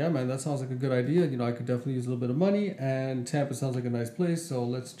was like, "Yeah, man, that sounds like a good idea. You know, I could definitely use a little bit of money, and Tampa sounds like a nice place, so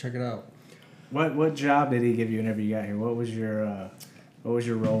let's check it out." What job did he give you whenever you got here? What was your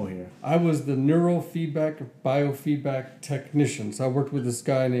role here? I was the biofeedback technician. So I worked with this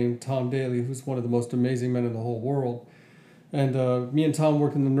guy named Tom Daly, who's one of the most amazing men in the whole world. And me and Tom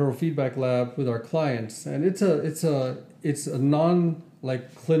worked in the neurofeedback lab with our clients, and it's a non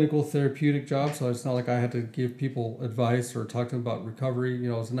clinical therapeutic job. So it's not like I had to give people advice or talk to them about recovery. You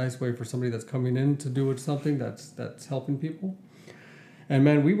know, it's a nice way for somebody that's coming in to do something that's helping people. And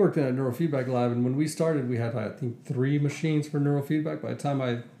man, we worked in a neurofeedback lab, and when we started, we had, I think, 3 machines for neurofeedback. By the time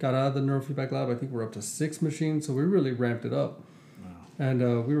I got out of the neurofeedback lab, I think we're up to 6 machines. So we really ramped it up. And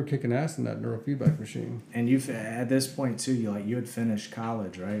we were kicking ass in that neurofeedback machine. And you, at this point too, you had finished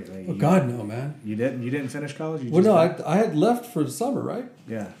college, right? Like, God no, man. You didn't finish college? I had left for the summer, right?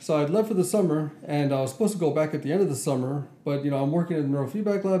 Yeah. So I'd left for the summer, and I was supposed to go back at the end of the summer. But, you know, I'm working in the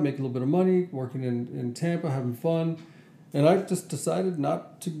neurofeedback lab, making a little bit of money, working in Tampa, having fun. And I just decided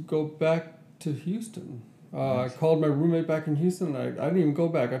not to go back to Houston. I called my roommate back in Houston, and I didn't even go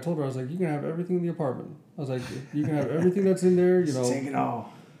back. I told her, I was like, you can have everything in the apartment. I was like, you can have everything that's in there, you know. Take it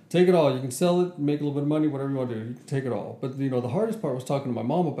all. Take it all. You can sell it, make a little bit of money, whatever you want to do. You can take it all. But, the hardest part was talking to my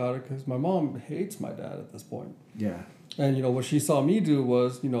mom about it, because my mom hates my dad at this point. Yeah. And, what she saw me do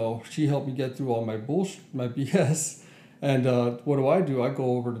was, she helped me get through all my bullshit, my BS. And what do? I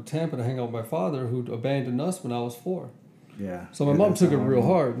go over to Tampa to hang out with my father, who abandoned us when I was 4. Yeah. So my mom took it real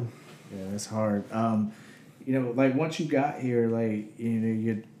hard. Yeah, that's hard. Like once you got here, like,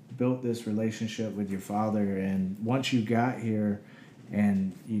 you built this relationship with your father, and once you got here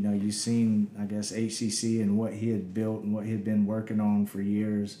and, you seen, I guess, HCC and what he had built and what he had been working on for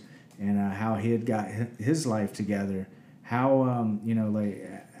years, and how he had got his life together, how,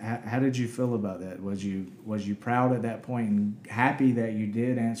 how did you feel about that? Was you proud at that point and happy that you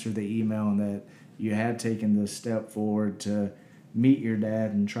did answer the email and that you had taken this step forward to meet your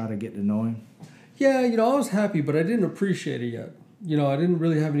dad and try to get to know him? Yeah, I was happy, but I didn't appreciate it yet. I didn't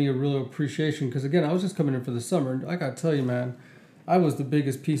really have any real appreciation because, again, I was just coming in for the summer. And I got to tell you, man, I was the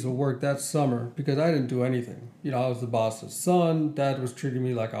biggest piece of work that summer because I didn't do anything. I was the boss's son. Dad was treating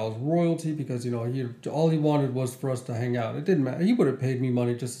me like I was royalty because, all he wanted was for us to hang out. It didn't matter. He would have paid me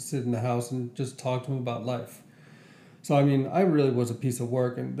money just to sit in the house and just talk to him about life. So, I really was a piece of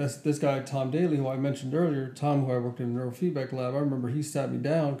work. And this guy, Tom Daly, who I mentioned earlier, Tom, who I worked in the neurofeedback lab, I remember he sat me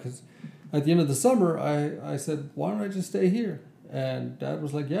down because at the end of the summer, I said, why don't I just stay here? And Dad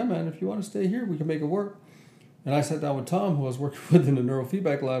was like, yeah, man, if you want to stay here, we can make it work. And I sat down with Tom, who I was working with in the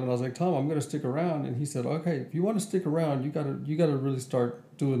neurofeedback lab, and I was like, Tom, I'm going to stick around. And he said, okay, if you want to stick around, you gotta really start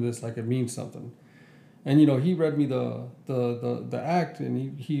doing this like it means something. And, he read me the act,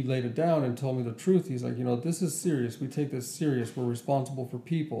 and he laid it down and told me the truth. He's like, this is serious. We take this serious. We're responsible for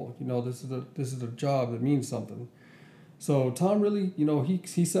people. This is a job that means something. So Tom really,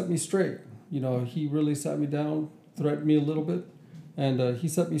 he set me straight. He really sat me down, threatened me a little bit, and he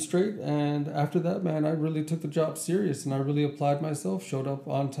set me straight. And after that, man, I really took the job serious, and I really applied myself, showed up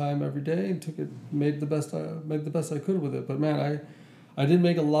on time every day, and made the best I could with it. But man, I did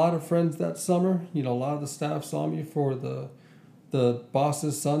make a lot of friends that summer. A lot of the staff saw me for the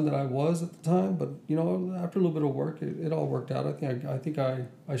boss's son that I was at the time. But, after a little bit of work, it all worked out. I think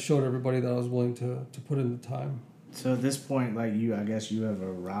I showed everybody that I was willing to put in the time. So at this point, like I guess you have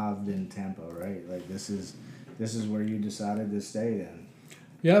arrived in Tampa, right? Like this is where you decided to stay then.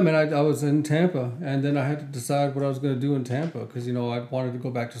 Yeah, man, I was in Tampa, and then I had to decide what I was going to do in Tampa because, I wanted to go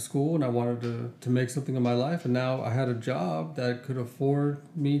back to school, and I wanted to make something of my life, and now I had a job that could afford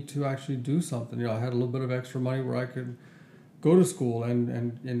me to actually do something. I had a little bit of extra money where I could go to school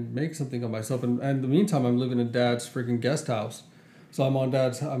and make something of myself. And in the meantime, I'm living in Dad's freaking guest house. So I'm on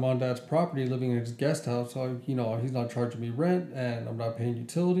Dad's property, living in his guest house. So, he's not charging me rent, and I'm not paying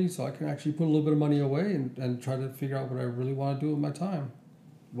utilities, so I can actually put a little bit of money away and try to figure out what I really want to do with my time.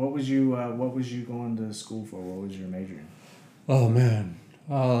 What was you going to school for? What was your major in? Oh man.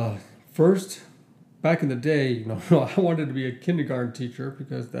 First, back in the day, I wanted to be a kindergarten teacher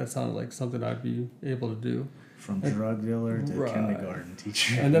because that sounded like something I'd be able to do. From drug dealer to kindergarten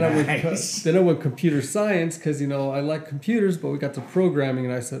teacher. And then I went computer science because I like computers, but we got to programming,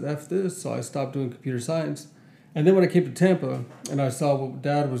 and I said F this, so I stopped doing computer science. And then when I came to Tampa and I saw what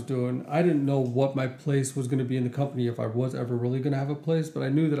Dad was doing, I didn't know what my place was going to be in the company, if I was ever really going to have a place, but I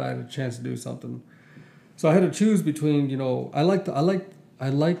knew that I had a chance to do something. So I had to choose between, I liked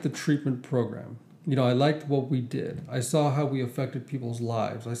the treatment program. I liked what we did. I saw how we affected people's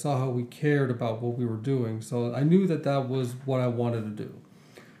lives. I saw how we cared about what we were doing. So I knew that was what I wanted to do.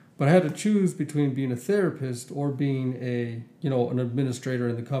 But I had to choose between being a therapist or being an administrator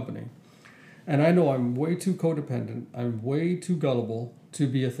in the company. And I know I'm way too codependent. I'm way too gullible to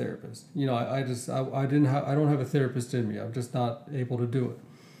be a therapist. I don't have a therapist in me. I'm just not able to do it.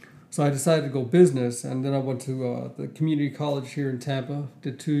 So I decided to go business, and then I went to the community college here in Tampa,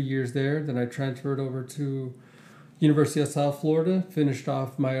 did 2 years there. Then I transferred over to University of South Florida, finished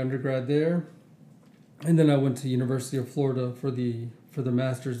off my undergrad there. And then I went to University of Florida for the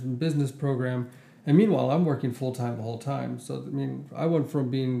master's in business program. And meanwhile, I'm working full-time the whole time. So, I went from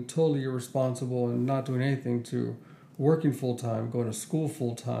being totally irresponsible and not doing anything to working full-time, going to school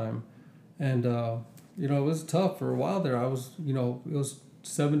full-time. And, it was tough for a while there. I was, it was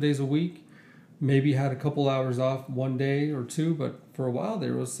 7 days a week, maybe had a couple hours off one day or two, but for a while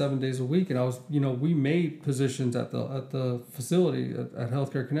there it was 7 days a week. And I was, we made positions at the facility at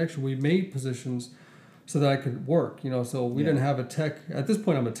Healthcare Connection. We made positions so that I could work, so we didn't have a tech. At this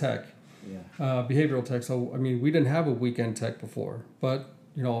point, I'm a tech. Behavioral tech. So, we didn't have a weekend tech before, but,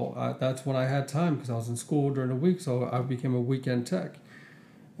 that's when I had time because I was in school during the week. So I became a weekend tech.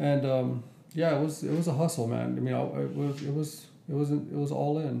 And, Yeah, it was a hustle, man. I mean, it was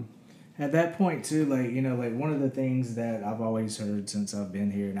all in. At that point too, like, you know, like one of the things that I've always heard since I've been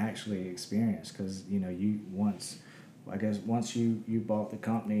here and actually experienced, because, you know, I guess once you bought the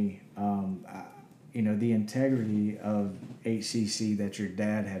company, you know, the integrity of HCC that your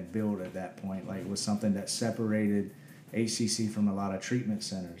dad had built at that point, like, was something that separated HCC from a lot of treatment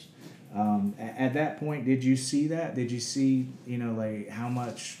centers. At that point, did you see that? Did you see, you know, like how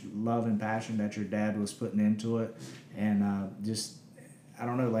much love and passion that your dad was putting into it, and just, I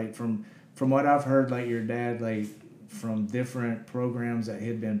don't know, like from what I've heard, like your dad, like from different programs that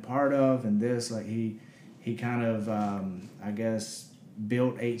he'd been part of, and this, like he kind of, I guess,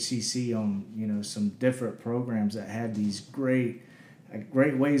 built HCC on, you know, some different programs that had these great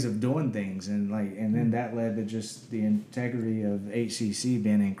ways of doing things, and then that led to just the integrity of HCC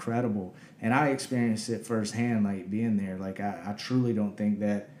being incredible. And I experienced it firsthand, like being there. Like I truly don't think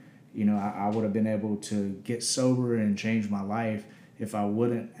that, you know, I would have been able to get sober and change my life if I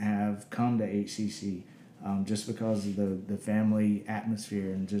wouldn't have come to HCC, just because of the family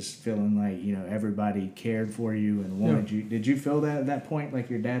atmosphere and just feeling like, you know, everybody cared for you and wanted you. Did you feel that at that point, like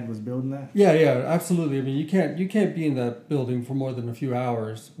your dad was building that? Yeah, yeah, absolutely. I mean, you can't be in that building for more than a few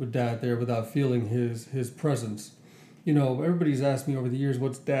hours with Dad there without feeling his presence. You know, everybody's asked me over the years,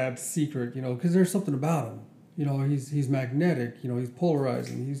 what's Dad's secret? You know, because there's something about him. You know, he's magnetic. You know, he's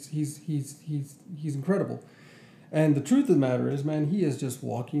polarizing. He's incredible. And the truth of the matter is, man, he is just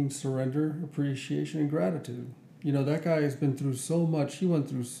walking surrender, appreciation, and gratitude. You know, that guy has been through so much. He went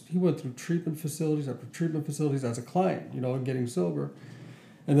through treatment facilities after treatment facilities as a client, you know, and getting sober.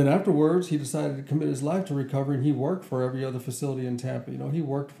 And then afterwards, he decided to commit his life to recovery, and he worked for every other facility in Tampa. You know, he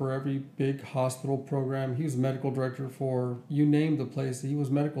worked for every big hospital program. He was medical director for, you name the place. He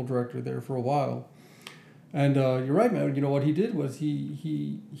was medical director there for a while. And you're right, man. You know, what he did was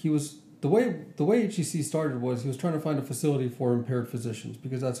he was, the way HCC started was he was trying to find a facility for impaired physicians,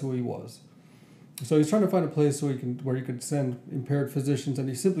 because that's who he was. So he's trying to find a place where he could send impaired physicians, and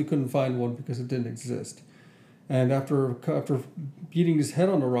he simply couldn't find one because it didn't exist. And after beating his head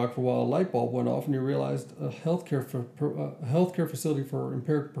on the rock for a while, a light bulb went off, and he realized a healthcare facility for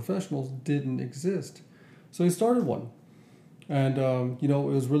impaired professionals didn't exist. So he started one. And, you know,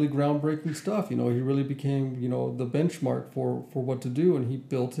 it was really groundbreaking stuff. You know, he really became, you know, the benchmark for what to do, and he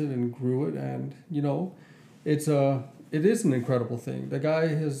built it and grew it. And, you know, it is an incredible thing. The guy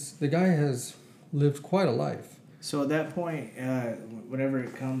has lived quite a life. So at that point, whenever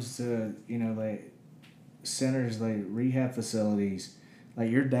it comes to, you know, like centers, like rehab facilities, like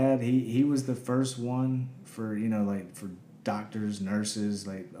your dad, he was the first one for, you know, like for doctors, nurses,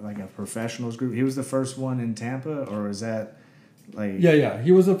 like a professionals group. He was the first one in Tampa, or was that like? Yeah,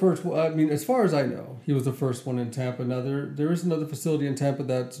 he was the first. I mean, as far as I know, he was the first one in Tampa. Now there is another facility in Tampa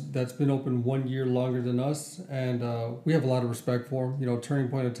that's been open 1 year longer than us, and we have a lot of respect for him. You know, Turning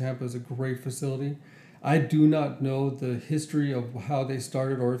Point of Tampa is a great facility. I do not know the history of how they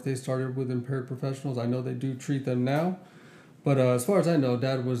started, or if they started with impaired professionals. I know they do treat them now, but as far as I know,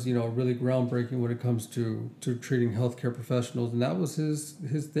 Dad was, you know, really groundbreaking when it comes to treating healthcare professionals, and that was his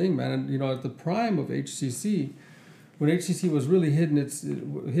thing, man. And you know, at the prime of HCC, when HCC was really hitting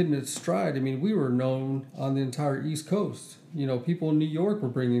its stride, I mean, we were known on the entire East Coast. You know, people in New York were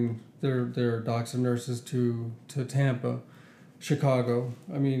bringing their docs and nurses to Tampa, Chicago.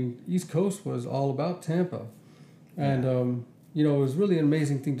 I mean, East Coast was all about Tampa, and you know, it was really an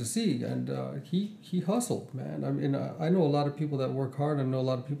amazing thing to see. And he hustled, man. I mean, I know a lot of people that work hard. I know a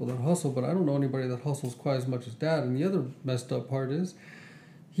lot of people that hustle, but I don't know anybody that hustles quite as much as Dad. And the other messed up part is,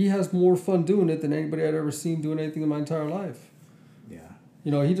 he has more fun doing it than anybody I'd ever seen doing anything in my entire life. Yeah.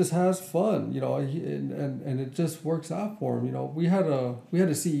 You know, he just has fun. You know, and it just works out for him. You know, we had a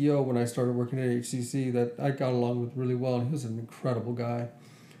CEO when I started working at HCC that I got along with really well, and he was an incredible guy.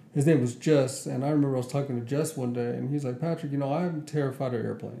 His name was Jess, and I remember I was talking to Jess one day, and he's like, Patrick, you know, I'm terrified of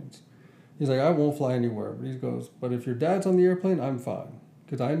airplanes. He's like, I won't fly anywhere. But he goes, but if your dad's on the airplane, I'm fine.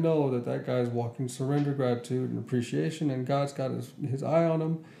 Because I know that guy's walking surrender, gratitude, and appreciation, and God's got his eye on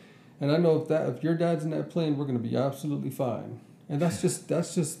him. And I know if your dad's in that plane, we're going to be absolutely fine. And that's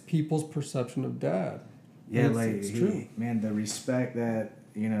just people's perception of Dad. Yeah, it's true. Man, the respect that,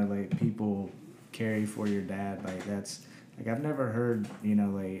 you know, like people carry for your dad, like that's, like I've never heard, you know,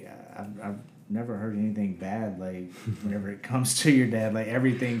 like I've never heard anything bad, like whenever it comes to your dad, like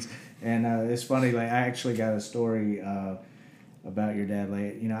everything's, and it's funny, like I actually got a story about your dad.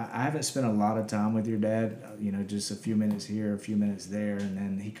 Like, you know, I haven't spent a lot of time with your dad, you know, just a few minutes here, a few minutes there, and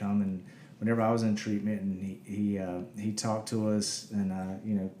then he come, and whenever I was in treatment, and he talked to us, and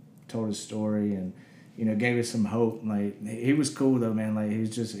you know, told his story, and gave us some hope. Like, he was cool though, man. Like,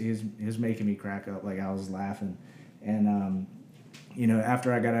 he was making me crack up. Like, I was laughing. And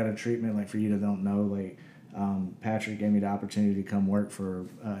after I got out of treatment, like, for you that don't know, like, Patrick gave me the opportunity to come work for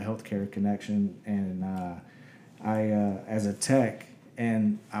Healthcare Connection, and I as a tech,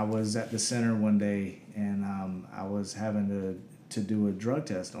 and I was at the center one day, and I was having to do a drug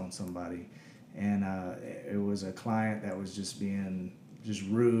test on somebody, and it was a client that was just being just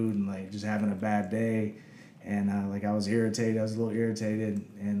rude and like just having a bad day, and like I was irritated. I was a little irritated,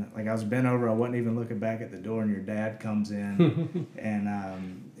 and like I was bent over. I wasn't even looking back at the door, and your dad comes in,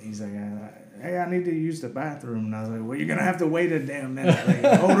 and he's like, "Hey, I need to use the bathroom." And I was like, "Well, you're gonna have to wait a damn minute. Like,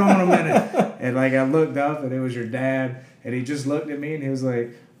 hold on a minute." And like I looked up, and it was your dad, and he just looked at me, and he was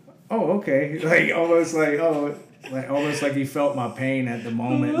like, "Oh, okay," like almost like he felt my pain at the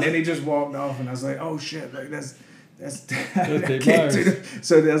moment. And then he just walked off, and I was like, "Oh shit, like that's Dave Myers."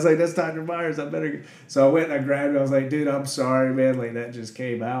 So I was like, "That's Dr. Myers. I better." So I went and I grabbed him. I was like, "Dude, I'm sorry, man. Like that just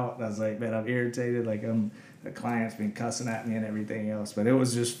came out." And I was like, "Man, I'm irritated. Like the client's been cussing at me and everything else." But it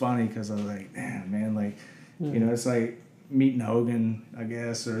was just funny because I was like, "Damn, man, like it's like meeting Hogan, I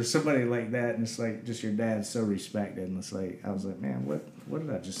guess, or somebody like that, and it's like just your dad's so respected." And it's like I was like, "Man, what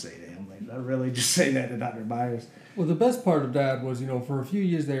did I just say to him? Like, did I really just say that to Dr. Myers?" Well, the best part of Dad was, for a few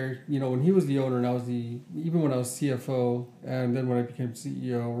years there, when he was the owner and I was even when I was CFO, and then when I became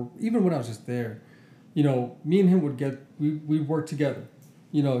CEO, or even when I was just there, me and him we'd work together.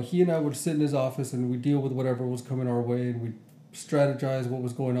 He and I would sit in his office and we'd deal with whatever was coming our way, and we'd strategize what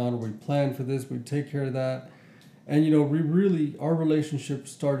was going on, or we'd plan for this, we'd take care of that. And, our relationship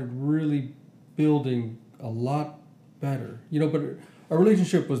started really building a lot better, but our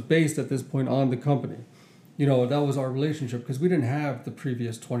relationship was based at this point on the company. That was our relationship because we didn't have the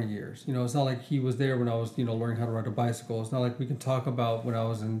previous 20 years. It's not like he was there when I was, learning how to ride a bicycle. It's not like we can talk about when I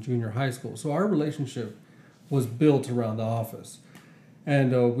was in junior high school. So our relationship was built around the office.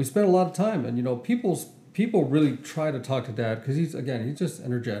 And we spent a lot of time. And, people really try to talk to Dad because he's just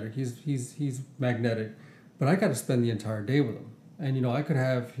energetic. He's magnetic. But I got to spend the entire day with him. And, I could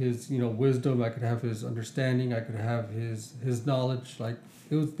have his, wisdom. I could have his understanding. I could have his knowledge. Like,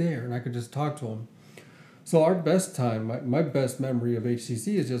 it was there. And I could just talk to him. So our best time, my best memory of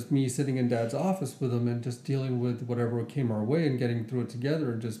HCC is just me sitting in Dad's office with him and just dealing with whatever came our way and getting through it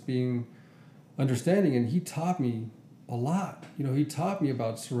together and just being understanding. And he taught me a lot. He taught me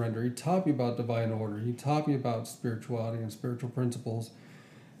about surrender. He taught me about divine order. He taught me about spirituality and spiritual principles.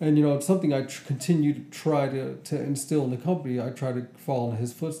 And, it's something I continue to try to instill in the company. I try to follow in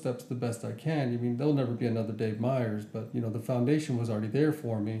his footsteps the best I can. There'll never be another Dave Myers, but, the foundation was already there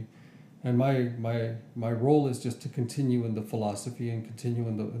for me. And my role is just to continue in the philosophy and continue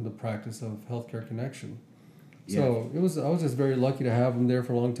in the practice of Healthcare Connection. Yeah. So I was just very lucky to have him there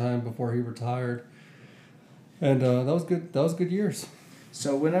for a long time before he retired, and that was good. That was good years.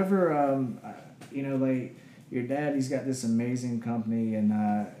 So whenever like your dad, he's got this amazing company, and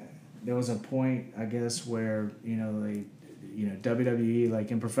there was a point, I guess, where WWE, like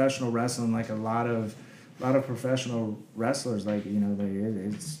in professional wrestling, like a lot of professional wrestlers, like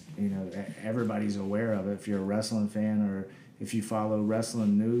it's everybody's aware of it. If you're a wrestling fan or if you follow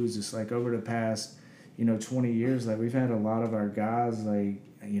wrestling news, it's like over the past 20 years, like we've had a lot of our guys like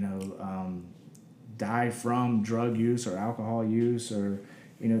die from drug use or alcohol use or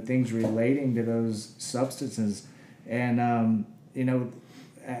things relating to those substances, and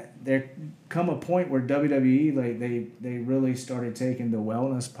there come a point where WWE, like they really started taking the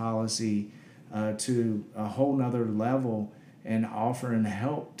wellness policy to a whole nother level and offering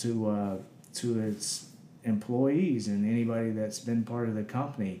help to its employees and anybody that's been part of the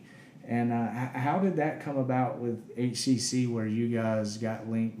company. And how did that come about with HCC, where you guys got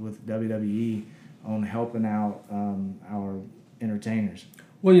linked with WWE on helping out our entertainers?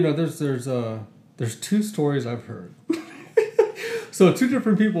 Well, there's two stories I've heard. So two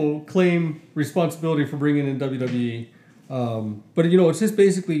different people claim responsibility for bringing in WWE. But it's just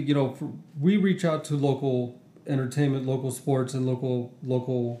basically we reach out to local entertainment, local sports, and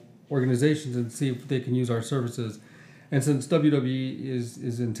local organizations and see if they can use our services. And since WWE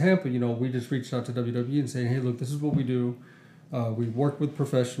is in Tampa, we just reached out to WWE and saying, hey, look, this is what we do. We work with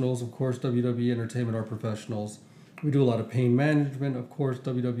professionals. Of course, WWE Entertainment are professionals. We do a lot of pain management. Of course,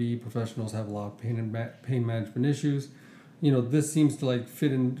 WWE professionals have a lot of pain management issues. This seems to like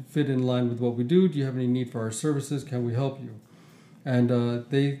fit in line with what we do. Do you have any need for our services? Can we help you? And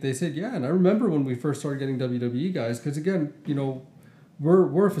they said, yeah. And I remember when we first started getting WWE guys, because again,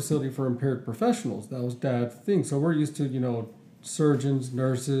 we're a facility for impaired professionals. That was Dad's thing. So we're used to, surgeons,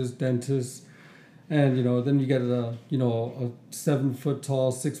 nurses, dentists, and, then you get a 7 foot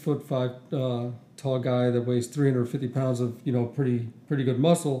tall, 6'5" tall guy that weighs 350 pounds of pretty good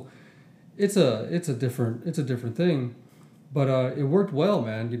muscle. It's a different thing. But it worked well,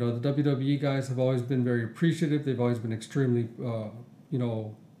 man. The WWE guys have always been very appreciative. They've always been extremely,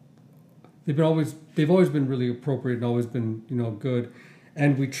 they've always been really appropriate and always been, good.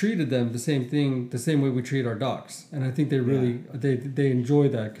 And we treated them the same way we treat our docs. And I think they really, they enjoy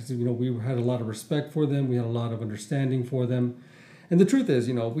that because, we had a lot of respect for them. We had a lot of understanding for them. And the truth is,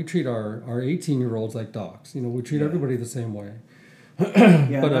 we treat our 18-year-olds like docs. We treat everybody the same way.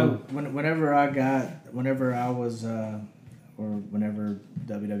 Whenever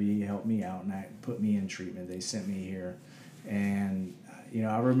WWE helped me out and put me in treatment, they sent me here. And,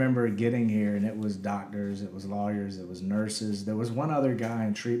 I remember getting here and it was doctors, it was lawyers, it was nurses. There was one other guy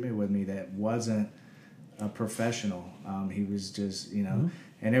in treatment with me that wasn't a professional. He was just, and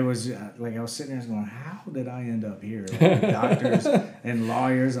it was like I was sitting there going, how did I end up here? Like, doctors and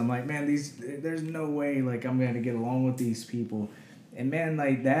lawyers. I'm like, man, there's no way like I'm going to get along with these people. And man,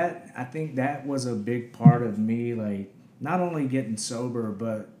 like that, I think that was a big part of me, like not only getting sober,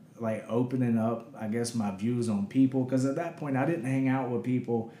 but like opening up, I guess, my views on people. Because at that point, I didn't hang out with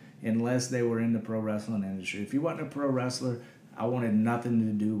people unless they were in the pro wrestling industry. If you wasn't a pro wrestler, I wanted nothing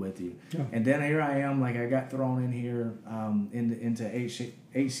to do with you. Yeah. And then here I am, like I got thrown in here into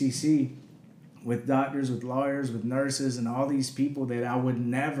HCC with doctors, with lawyers, with nurses, and all these people that I would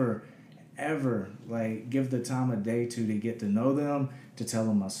never ever like give the time of day to get to know them, to tell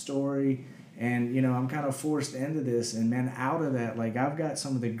them my story. And I'm kind of forced into this, and man, out of that, like I've got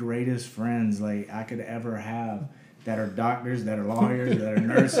some of the greatest friends like I could ever have that are doctors, that are lawyers, that are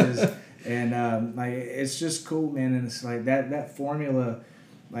nurses. And like it's just cool, man. And it's like that formula,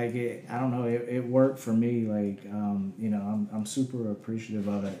 like I don't know, it worked for me. Like I'm super appreciative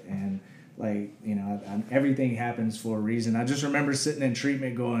of it. And like everything happens for a reason. I just remember sitting in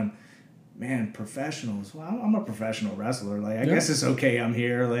treatment going, man, professionals. Well, I'm a professional wrestler. Like, I guess it's okay I'm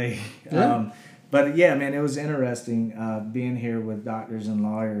here. Like, but yeah, man, it was interesting being here with doctors and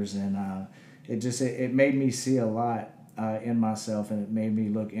lawyers, and it made me see a lot in myself, and it made me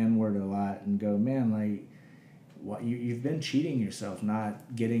look inward a lot and go, man, like, what you've been cheating yourself,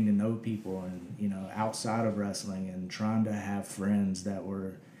 not getting to know people, and outside of wrestling, and trying to have friends that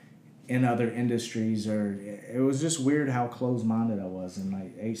were in other industries. Or it was just weird how closed-minded I was, and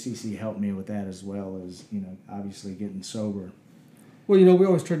like HCC helped me with that as well as obviously getting sober. Well, we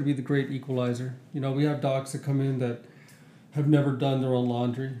always try to be the great equalizer. We have docs that come in that have never done their own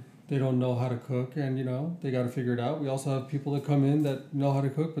laundry. They don't know how to cook, and they got to figure it out. We also have people that come in that know how to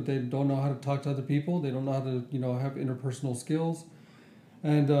cook, but they don't know how to talk to other people. They don't know how to have interpersonal skills.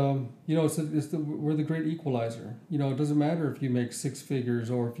 And we're the great equalizer. It doesn't matter if you make six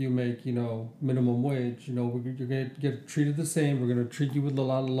figures or if you make minimum wage. You're going to get treated the same. We're going to treat you with a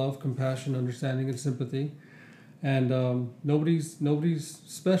lot of love, compassion, understanding, and sympathy. And nobody's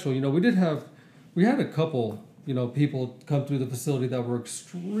special. We had a couple people come through the facility that were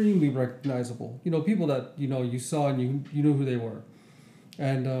extremely recognizable. People that you saw and you knew who they were.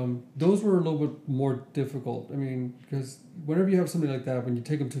 And those were a little bit more difficult. I mean, because whenever you have somebody like that, when you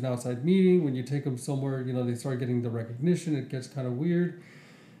take them to an outside meeting, when you take them somewhere, they start getting the recognition, it gets kind of weird.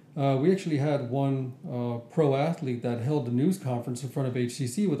 We actually had one pro athlete that held a news conference in front of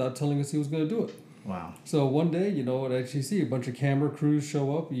HCC without telling us he was going to do it. Wow. So one day, at HCC, a bunch of camera crews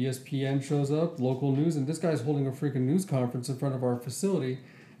show up, ESPN shows up, local news, and this guy's holding a freaking news conference in front of our facility.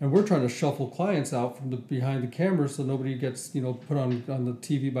 And we're trying to shuffle clients out from behind the camera so nobody gets, put on the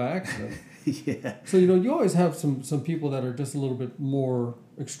TV by accident. Yeah. So, you always have some people that are just a little bit more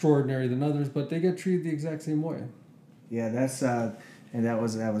extraordinary than others, but they get treated the exact same way. Yeah, that's and that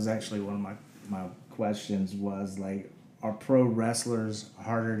was actually one of my questions was like, are pro wrestlers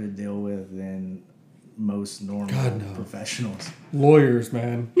harder to deal with than most normal professionals? Lawyers,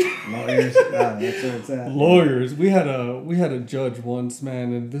 man. Lawyers. That's where it's at. Lawyers. We had a judge once,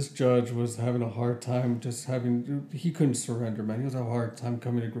 man, and this judge was having a hard time he couldn't surrender, man. He was having a hard time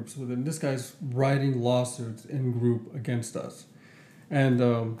coming to grips with it. And this guy's writing lawsuits in group against us. And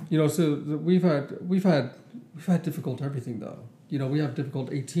so we've had difficult everything though. We have difficult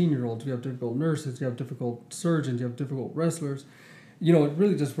 18-year-olds, we have difficult nurses, you have difficult surgeons, you have difficult wrestlers. It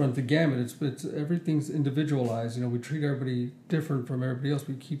really just runs the gamut. It's everything's individualized. We treat everybody different from everybody else.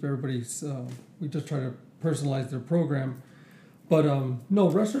 We keep everybody's. We just try to personalize their program. But no,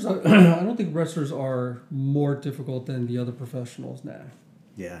 wrestlers. I don't think wrestlers are more difficult than the other professionals now.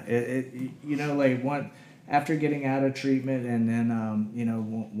 Yeah, after getting out of treatment, and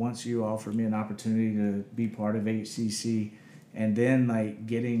then once you offered me an opportunity to be part of HCC, and then like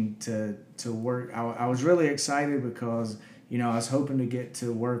getting to work, I was really excited because I was hoping to get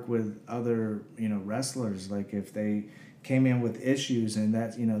to work with other, wrestlers, like if they came in with issues, and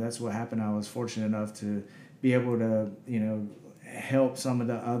that's what happened. I was fortunate enough to be able to, help some of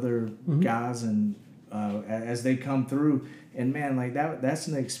the other guys and as they come through. And man, like that's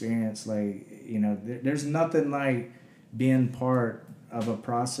an experience. Like, there's nothing like being part of a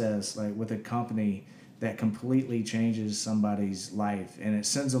process like with a company that completely changes somebody's life, and it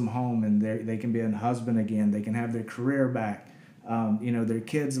sends them home, and they can be a husband again. They can have their career back. Their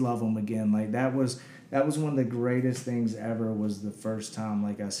kids love them again. Like that was one of the greatest things ever. Was the first time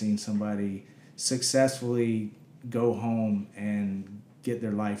like I seen somebody successfully go home and get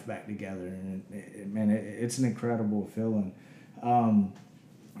their life back together, and it's an incredible feeling. And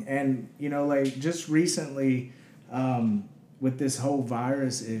like just recently, with this whole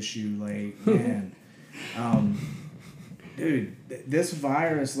virus issue, like man, dude, this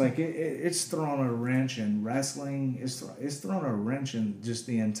virus, like it's thrown a wrench in wrestling. It's thrown a wrench in just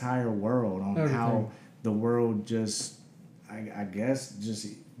the entire world on Everything. How the world just, I guess, just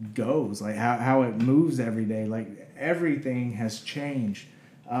goes, like how it moves every day. Like everything has changed,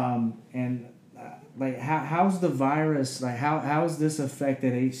 and like how's the virus, like how has this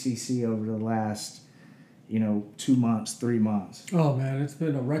affected HCC over the last 2 months, 3 months? Oh man, it's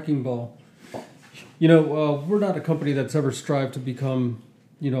been a wrecking ball. We're not a company that's ever strived to become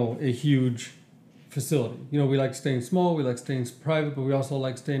a huge facility. We like staying small, we like staying private, but we also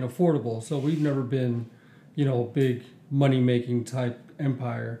like staying affordable. So we've never been a big money making type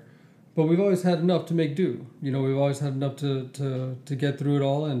empire, but we've always had enough to make do. We've always had enough to get through it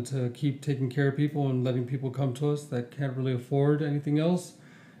all, and to keep taking care of people and letting people come to us that can't really afford anything else.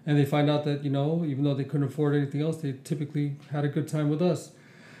 And they find out that, even though they couldn't afford anything else, they typically had a good time with us.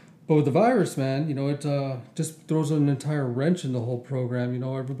 But with the virus, man, it just throws an entire wrench in the whole program.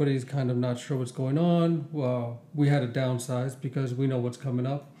 Everybody's kind of not sure what's going on. Well, we had to downsize because we know what's coming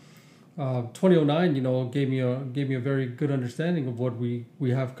up. 2009, gave me a very good understanding of what we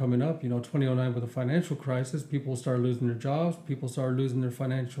have coming up. 2009 with a financial crisis, people start losing their jobs, people start losing their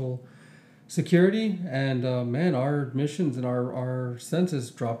financial security, and man, our admissions and our census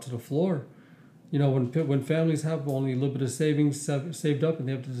dropped to the floor. When families have only a little bit of savings saved up, and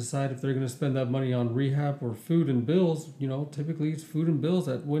they have to decide if they're going to spend that money on rehab or food and bills, typically it's food and bills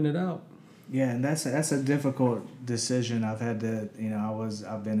that win it out. Yeah, and that's a difficult decision. I've had to,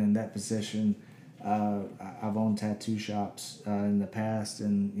 I've been in that position. I've owned tattoo shops in the past,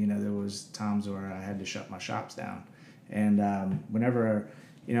 and there was times where I had to shut my shops down. And whenever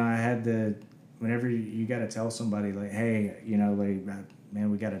you got to tell somebody like, hey,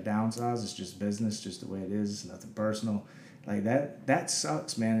 man, we got to downsize. It's just business, just the way it is. It's nothing personal. Like that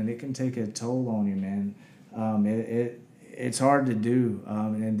sucks, man, and it can take a toll on you, man. It's hard to do,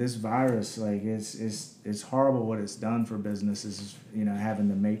 and this virus, like it's horrible what it's done for businesses. Having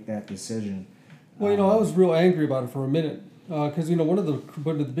to make that decision. Well, I was real angry about it for a minute, because one of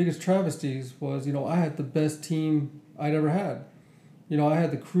the biggest travesties was I had the best team I'd ever had. I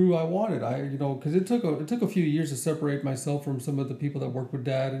had the crew I wanted. Because it took a few years to separate myself from some of the people that worked with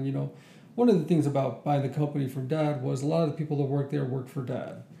Dad, and one of the things about buying the company from Dad was a lot of the people that worked there worked for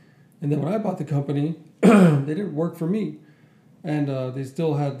Dad, and then when I bought the company, they didn't work for me. And they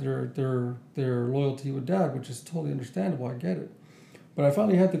still had their loyalty with Dad, which is totally understandable. I get it. But I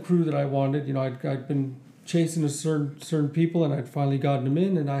finally had the crew that I wanted. I'd been chasing a certain people, and I'd finally gotten them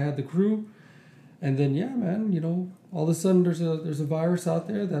in, and I had the crew. And then, yeah, man, all of a sudden there's a virus out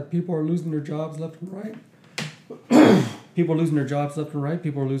there that people are losing their jobs left and right. People are losing their jobs left and right.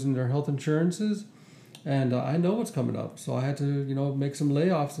 People are losing their health insurances. And I know what's coming up. So I had to, make some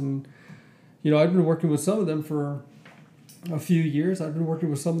layoffs. And, I've been working with some of them for a few years. I've been working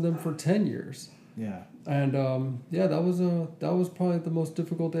with some of them for 10 years. Yeah. And that was probably the most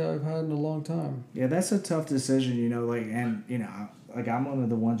difficult day I've had in a long time. Yeah, that's a tough decision, like I'm one of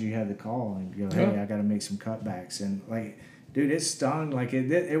the ones you had to call and go, hey, I got to make some cutbacks. And like, dude, it stung. Like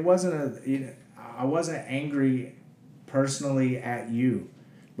it wasn't I wasn't angry personally at you,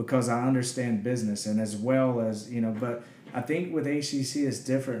 because I understand business, and as well as, but I think with HCC it's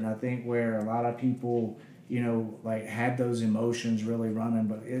different. I think where a lot of people, like had those emotions really running,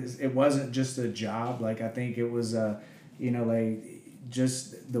 but it wasn't just a job. Like I think it was like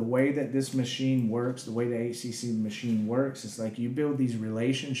just the way that this machine works, the way the HCC machine works. It's like you build these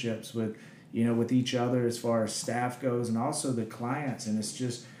relationships with each other as far as staff goes, and also the clients, and it's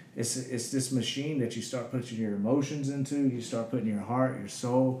this machine that you start putting your emotions into, you start putting your heart, your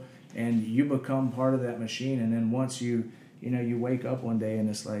soul, and you become part of that machine. And then once you wake up one day and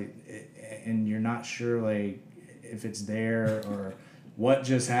it's like, and you're not sure like if it's there or what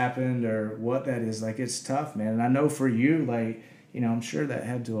just happened or what that is. Like, it's tough, man. And I know for you, like, I'm sure that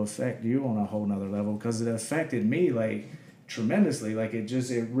had to affect you on a whole nother level, because it affected me like tremendously. Like, it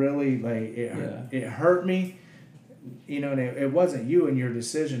really, like, it hurt me, and it wasn't you and your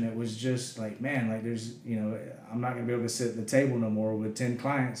decision. It was just like, man, like, there's, I'm not going to be able to sit at the table no more with 10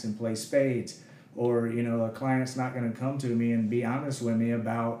 clients and play spades, or, a client's not going to come to me and be honest with me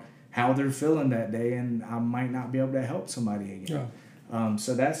about how they're feeling that day, and I might not be able to help somebody again. Yeah.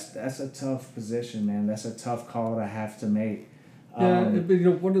 So that's a tough position, man. That's a tough call to have to make. But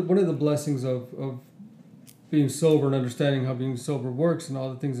one of the blessings of being sober and understanding how being sober works and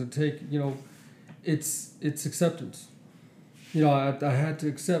all the things that take, it's acceptance. I had to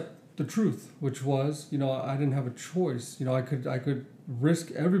accept the truth, which was, I didn't have a choice. I could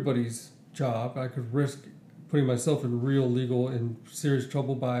risk everybody's job. I could risk putting myself in real legal and serious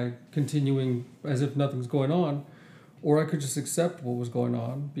trouble by continuing as if nothing's going on, or I could just accept what was going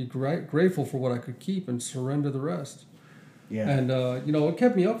on, be grateful for what I could keep, and surrender the rest. Yeah. And, it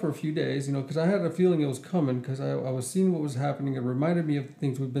kept me up for a few days, because I had a feeling it was coming, because I was seeing what was happening. It reminded me of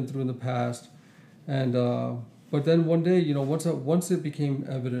things we've been through in the past. And, but then one day, once it became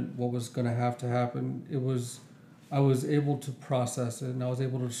evident what was going to have to happen, I was able to process it, and I was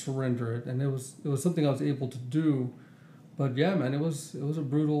able to surrender it. And it was something I was able to do. But yeah, man, it was a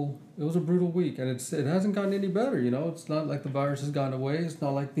brutal week, and it hasn't gotten any better. It's not like the virus has gone away. It's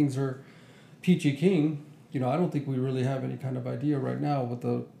not like things are peachy keen. I don't think we really have any kind of idea right now what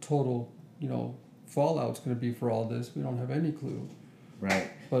the total, fallout's going to be for all this. We don't have any clue.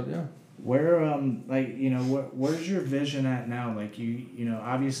 Right. But yeah. Where, where's your vision at now? Like,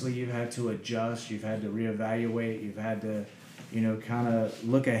 obviously you've had to adjust, you've had to reevaluate, you've had to, kind of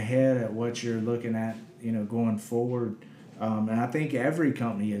look ahead at what you're looking at, going forward. And I think every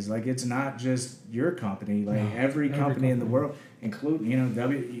company is, like, it's not just your company, like every company in the world, including,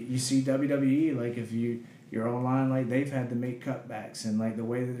 you see WWE, like, if you're online, like, they've had to make cutbacks, and like the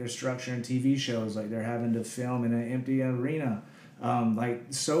way that they're structuring TV shows, like they're having to film in an empty arena. Like,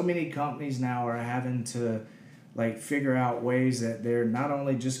 so many companies now are having to, like, figure out ways that they're not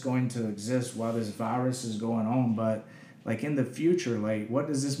only just going to exist while this virus is going on, but like in the future, like, what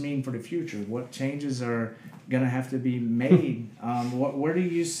does this mean for the future? What changes are going to have to be made? Where do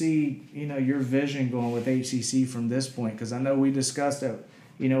you see, your vision going with HCC from this point? Because I know we discussed that,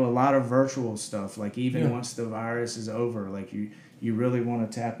 a lot of virtual stuff, like even once the virus is over, like you really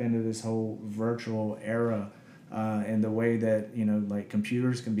want to tap into this whole virtual era, and the way that, like,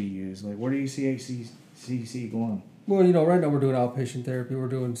 computers can be used. Like, where do you see HCC going? Well, right now we're doing outpatient therapy. We're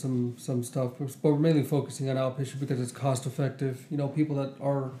doing some stuff, but we're mainly focusing on outpatient because it's cost effective. People that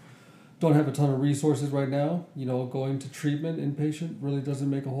don't have a ton of resources right now, going to treatment inpatient really doesn't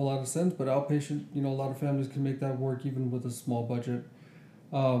make a whole lot of sense. But outpatient, a lot of families can make that work even with a small budget.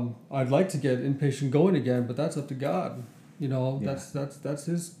 I'd like to get inpatient going again, but that's up to God. That's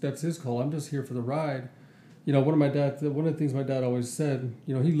his call. I'm just here for the ride. One of the things my dad always said,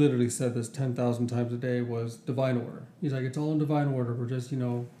 he literally said this 10,000 times a day, was divine order. He's like, it's all in divine order. We're just,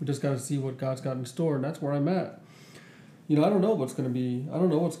 we just got to see what God's got in store, and that's where I'm at. I don't know what's going to be. I don't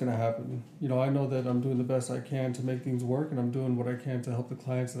know what's going to happen. I know that I'm doing the best I can to make things work, and I'm doing what I can to help the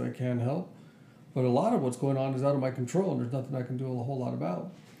clients that I can help. But a lot of what's going on is out of my control, and there's nothing I can do a whole lot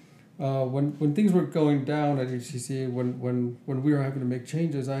about. When things were going down at HCC, when we were having to make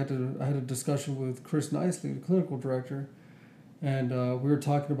changes, I had a discussion with Chris Nicely, the clinical director, and we were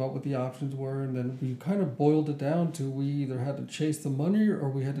talking about what the options were, and then we kind of boiled it down to we either had to chase the money or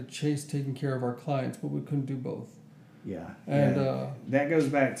we had to chase taking care of our clients, but we couldn't do both. Yeah. And that goes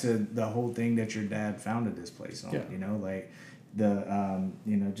back to the whole thing that your dad founded this place on. Like the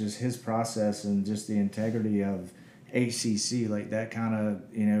just his process and just the integrity of HCC, like that kind of,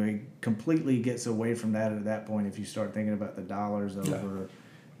 it completely gets away from that at that point if you start thinking about the dollars over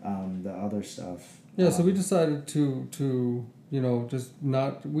the other stuff. Yeah, so we decided to just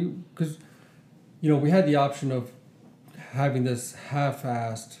not, because we had the option of having this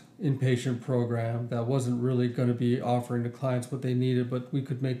half-assed inpatient program that wasn't really going to be offering the clients what they needed, but we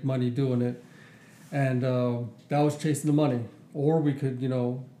could make money doing it, and that was chasing the money. Or we could,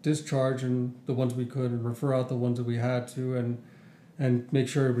 discharge and the ones we could and refer out the ones that we had to, and make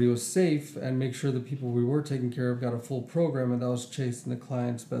sure everybody was safe and make sure the people we were taking care of got a full program, and that was chasing the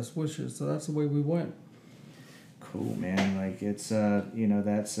client's best wishes. So that's the way we went. Cool, man. Like, it's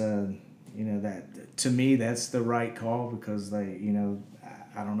that's that to me, that's the right call, because, like,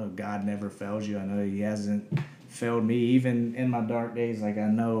 I don't know, God never fails you. I know he hasn't failed me even in my dark days. Like, I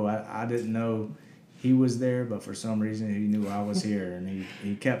know I didn't know he was there, but for some reason he knew I was here, and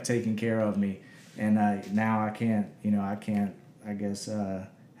he kept taking care of me. And now I can't I guess,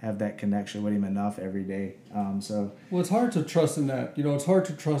 have that connection with him enough every day. So Well, it's hard to trust in that. It's hard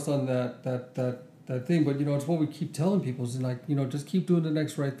to trust on that thing. But it's what we keep telling people is like, just keep doing the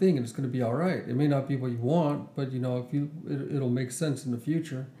next right thing, and it's going to be all right. It may not be what you want, but if it'll make sense in the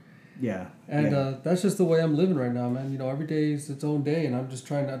future. yeah, And yeah, that's just the way I'm living right now, man. Every day is its own day, and I'm just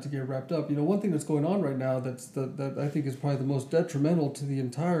trying not to get wrapped up. One thing that's going on right now that I think is probably the most detrimental to the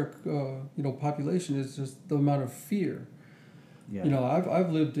entire population is just the amount of fear. yeah.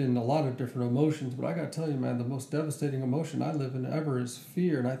 I've lived in a lot of different emotions, but I gotta tell you, man, the most devastating emotion I live in ever is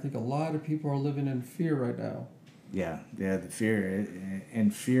fear, and I think a lot of people are living in fear right now. Yeah, the fear,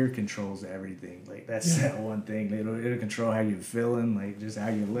 and fear controls everything. Like that's that one thing. It'll control how you're feeling, like just how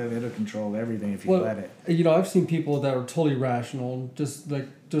you live. It'll control everything if you let it. I've seen people that are totally rational, just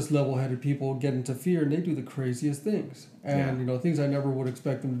level-headed people get into fear, and they do the craziest things, and things I never would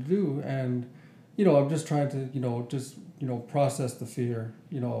expect them to do. And I'm just trying to process the fear,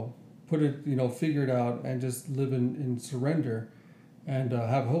 put it, figure it out, and just live in surrender, and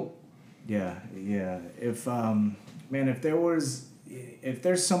have hope. Yeah, yeah. If man, if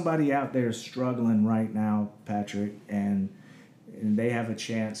there's somebody out there struggling right now, Patrick, and they have a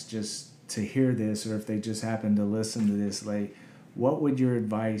chance just to hear this, or if they just happen to listen to this, like, what would your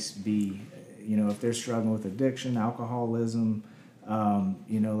advice be? If they're struggling with addiction, alcoholism,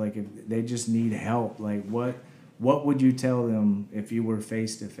 like if they just need help, like what would you tell them if you were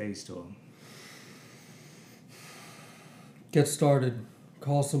face to face to them? Get started.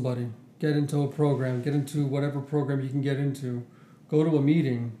 Call somebody. Get into a program. Get into whatever program you can get into. Go to a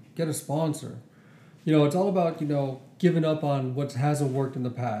meeting. Get a sponsor. It's all about, giving up on what hasn't worked in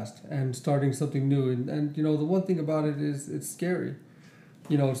the past and starting something new. And the one thing about it is it's scary.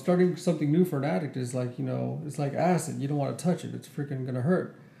 Starting something new for an addict is like, it's like acid. You don't want to touch it. It's freaking going to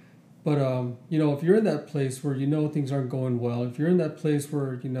hurt. But, if you're in that place where things aren't going well, if you're in that place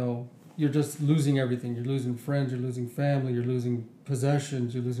where, you're just losing everything, you're losing friends, you're losing family, you're losing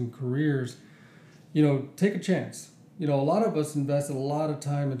possessions, you're losing careers, take a chance. A lot of us invested a lot of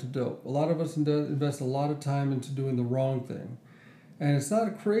time into dope. A lot of us invest a lot of time into doing the wrong thing. And it's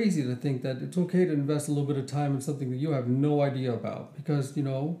not crazy to think that it's okay to invest a little bit of time in something that you have no idea about, because,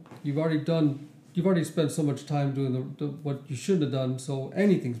 you've already spent so much time doing what you shouldn't have done, so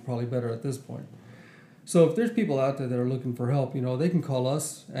anything's probably better at this point. So if there's people out there that are looking for help, they can call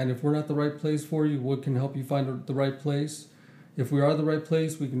us, and if we're not the right place for you, we can help you find the right place. If we are the right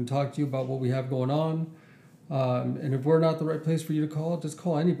place, we can talk to you about what we have going on. And if we're not the right place for you to call, just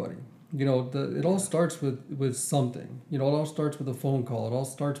call anybody. It all starts with something. It all starts with a phone call. It all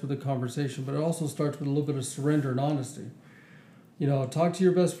starts with a conversation, but it also starts with a little bit of surrender and honesty. Talk to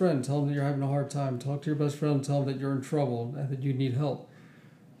your best friend. Tell them that you're having a hard time. Talk to your best friend. Tell them that you're in trouble and that you need help.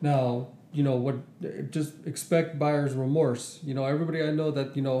 Now, just expect buyer's remorse. Everybody I know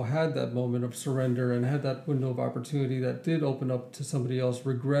that, had that moment of surrender and had that window of opportunity that did open up to somebody else,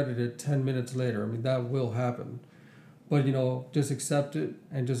 regretted it 10 minutes later. I mean, that will happen. But, just accept it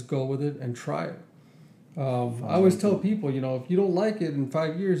and just go with it and try it. I always tell people, if you don't like it in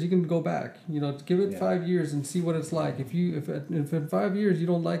 5 years, you can go back. Give it 5 years and see what it's like. If in 5 years you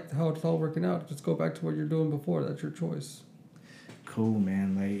don't like how it's all working out, just go back to what you're doing before. That's your choice. Cool,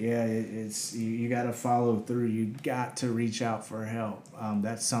 man. Like, yeah, it's you got to follow through. You got to reach out for help.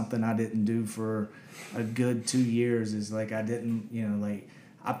 That's something I didn't do for a good 2 years. Is like I didn't,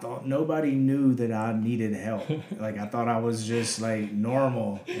 I thought nobody knew that I needed help. Like I thought I was just like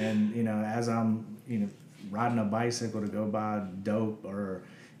normal, and as I'm riding a bicycle to go buy dope, or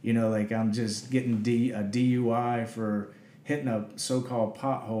like I'm just getting a DUI for hitting a so-called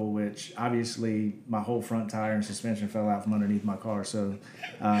pothole, which obviously my whole front tire and suspension fell out from underneath my car, so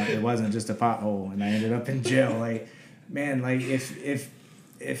it wasn't just a pothole, and I ended up in jail. Like, man, like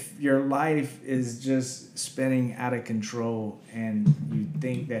if your life is just spinning out of control and you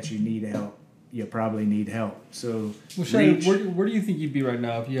think that you need help, you probably need help. So, well, Shannon, where do you think you'd be right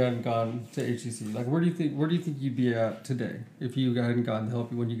now if you hadn't gone to HCC? Like, where do you think you'd be at today if you hadn't gotten the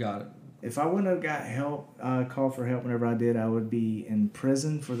help when you got it? If I wouldn't have got help, called for help whenever I did, I would be in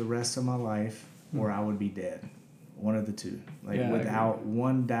prison for the rest of my life, or I would be dead. One of the two. Like, without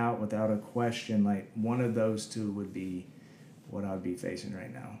one doubt, without a question, like, one of those two would be what I would be facing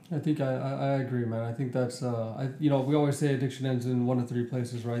right now. I think I agree, man. I think that's, we always say addiction ends in one of three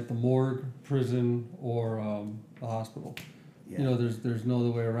places, right? The morgue, prison, or the hospital. Yeah. There's no other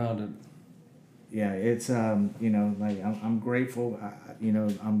way around it. Yeah, it's like I'm grateful.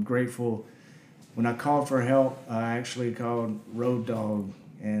 I'm grateful. When I called for help, I actually called Road Dogg,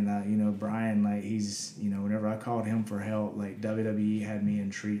 and Brian. Like he's whenever I called him for help, like WWE had me in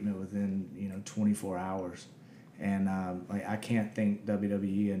treatment within 24 hours, And like I can't thank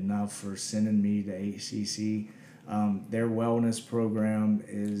WWE enough for sending me to HCC. Their wellness program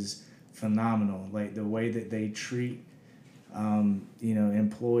is phenomenal. Like the way that they treat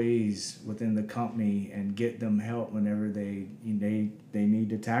employees within the company and get them help whenever they need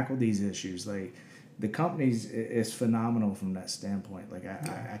to tackle these issues. Like the company's is phenomenal from that standpoint. Like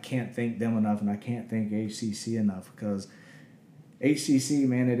I can't thank them enough, and I can't thank HCC enough, because HCC,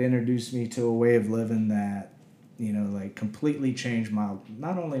 man, it introduced me to a way of living that, like completely changed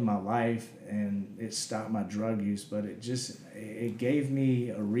not only my life, and it stopped my drug use, but it gave me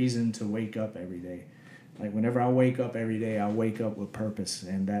a reason to wake up every day. Like whenever I wake up every day, I wake up with purpose,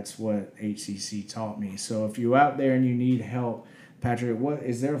 and that's what HCC taught me. So if you're out there and you need help, Patrick, what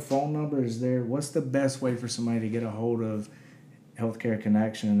is there a phone number? What's the best way for somebody to get a hold of Healthcare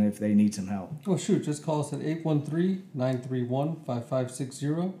Connection if they need some help? Oh, shoot. Just call us at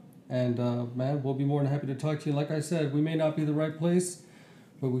 813-931-5560. And, man, we'll be more than happy to talk to you. Like I said, we may not be the right place,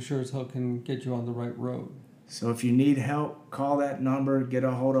 but we sure as hell can get you on the right road. So if you need help, call that number, get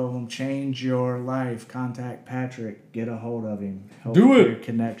a hold of him, change your life. Contact Patrick, get a hold of him. Do it! Healthcare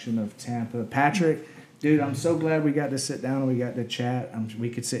Connection of Tampa. Patrick, dude, I'm so glad we got to sit down and we got to chat. We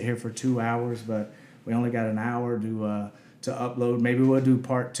could sit here for 2 hours, but we only got an hour to upload. Maybe we'll do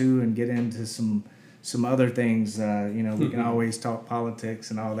part 2 and get into some other things. We can always talk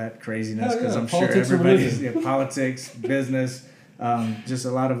politics and all that craziness, because I'm sure everybody's politics, business, just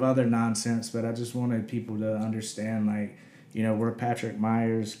a lot of other nonsense. But I just wanted people to understand, like, where Patrick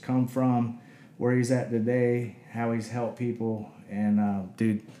Myers come from, where he's at today, how he's helped people. And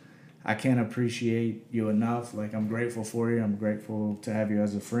dude, I can't appreciate you enough. Like, I'm grateful for you. I'm grateful to have you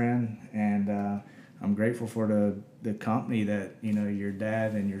as a friend. And I'm grateful for the company that, your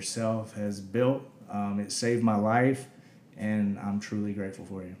dad and yourself has built. It saved my life, and I'm truly grateful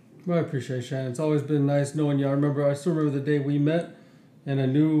for you. Well, I appreciate it, Shannon. It's always been nice knowing you. I still remember the day we met, and I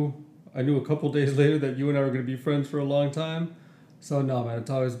knew a couple days later that you and I were going to be friends for a long time. So no, man,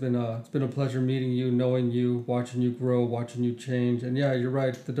 it's always been a pleasure meeting you, knowing you, watching you grow, watching you change. And yeah, you're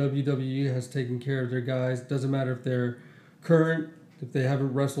right. The WWE has taken care of their guys. Doesn't matter if they're current, if they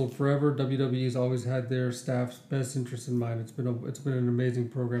haven't wrestled forever. WWE's always had their staff's best interest in mind. It's been an amazing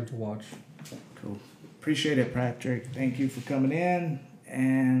program to watch. Cool. Appreciate it, Patrick. Thank you for coming in,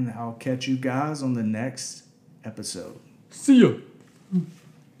 and I'll catch you guys on the next episode. See ya.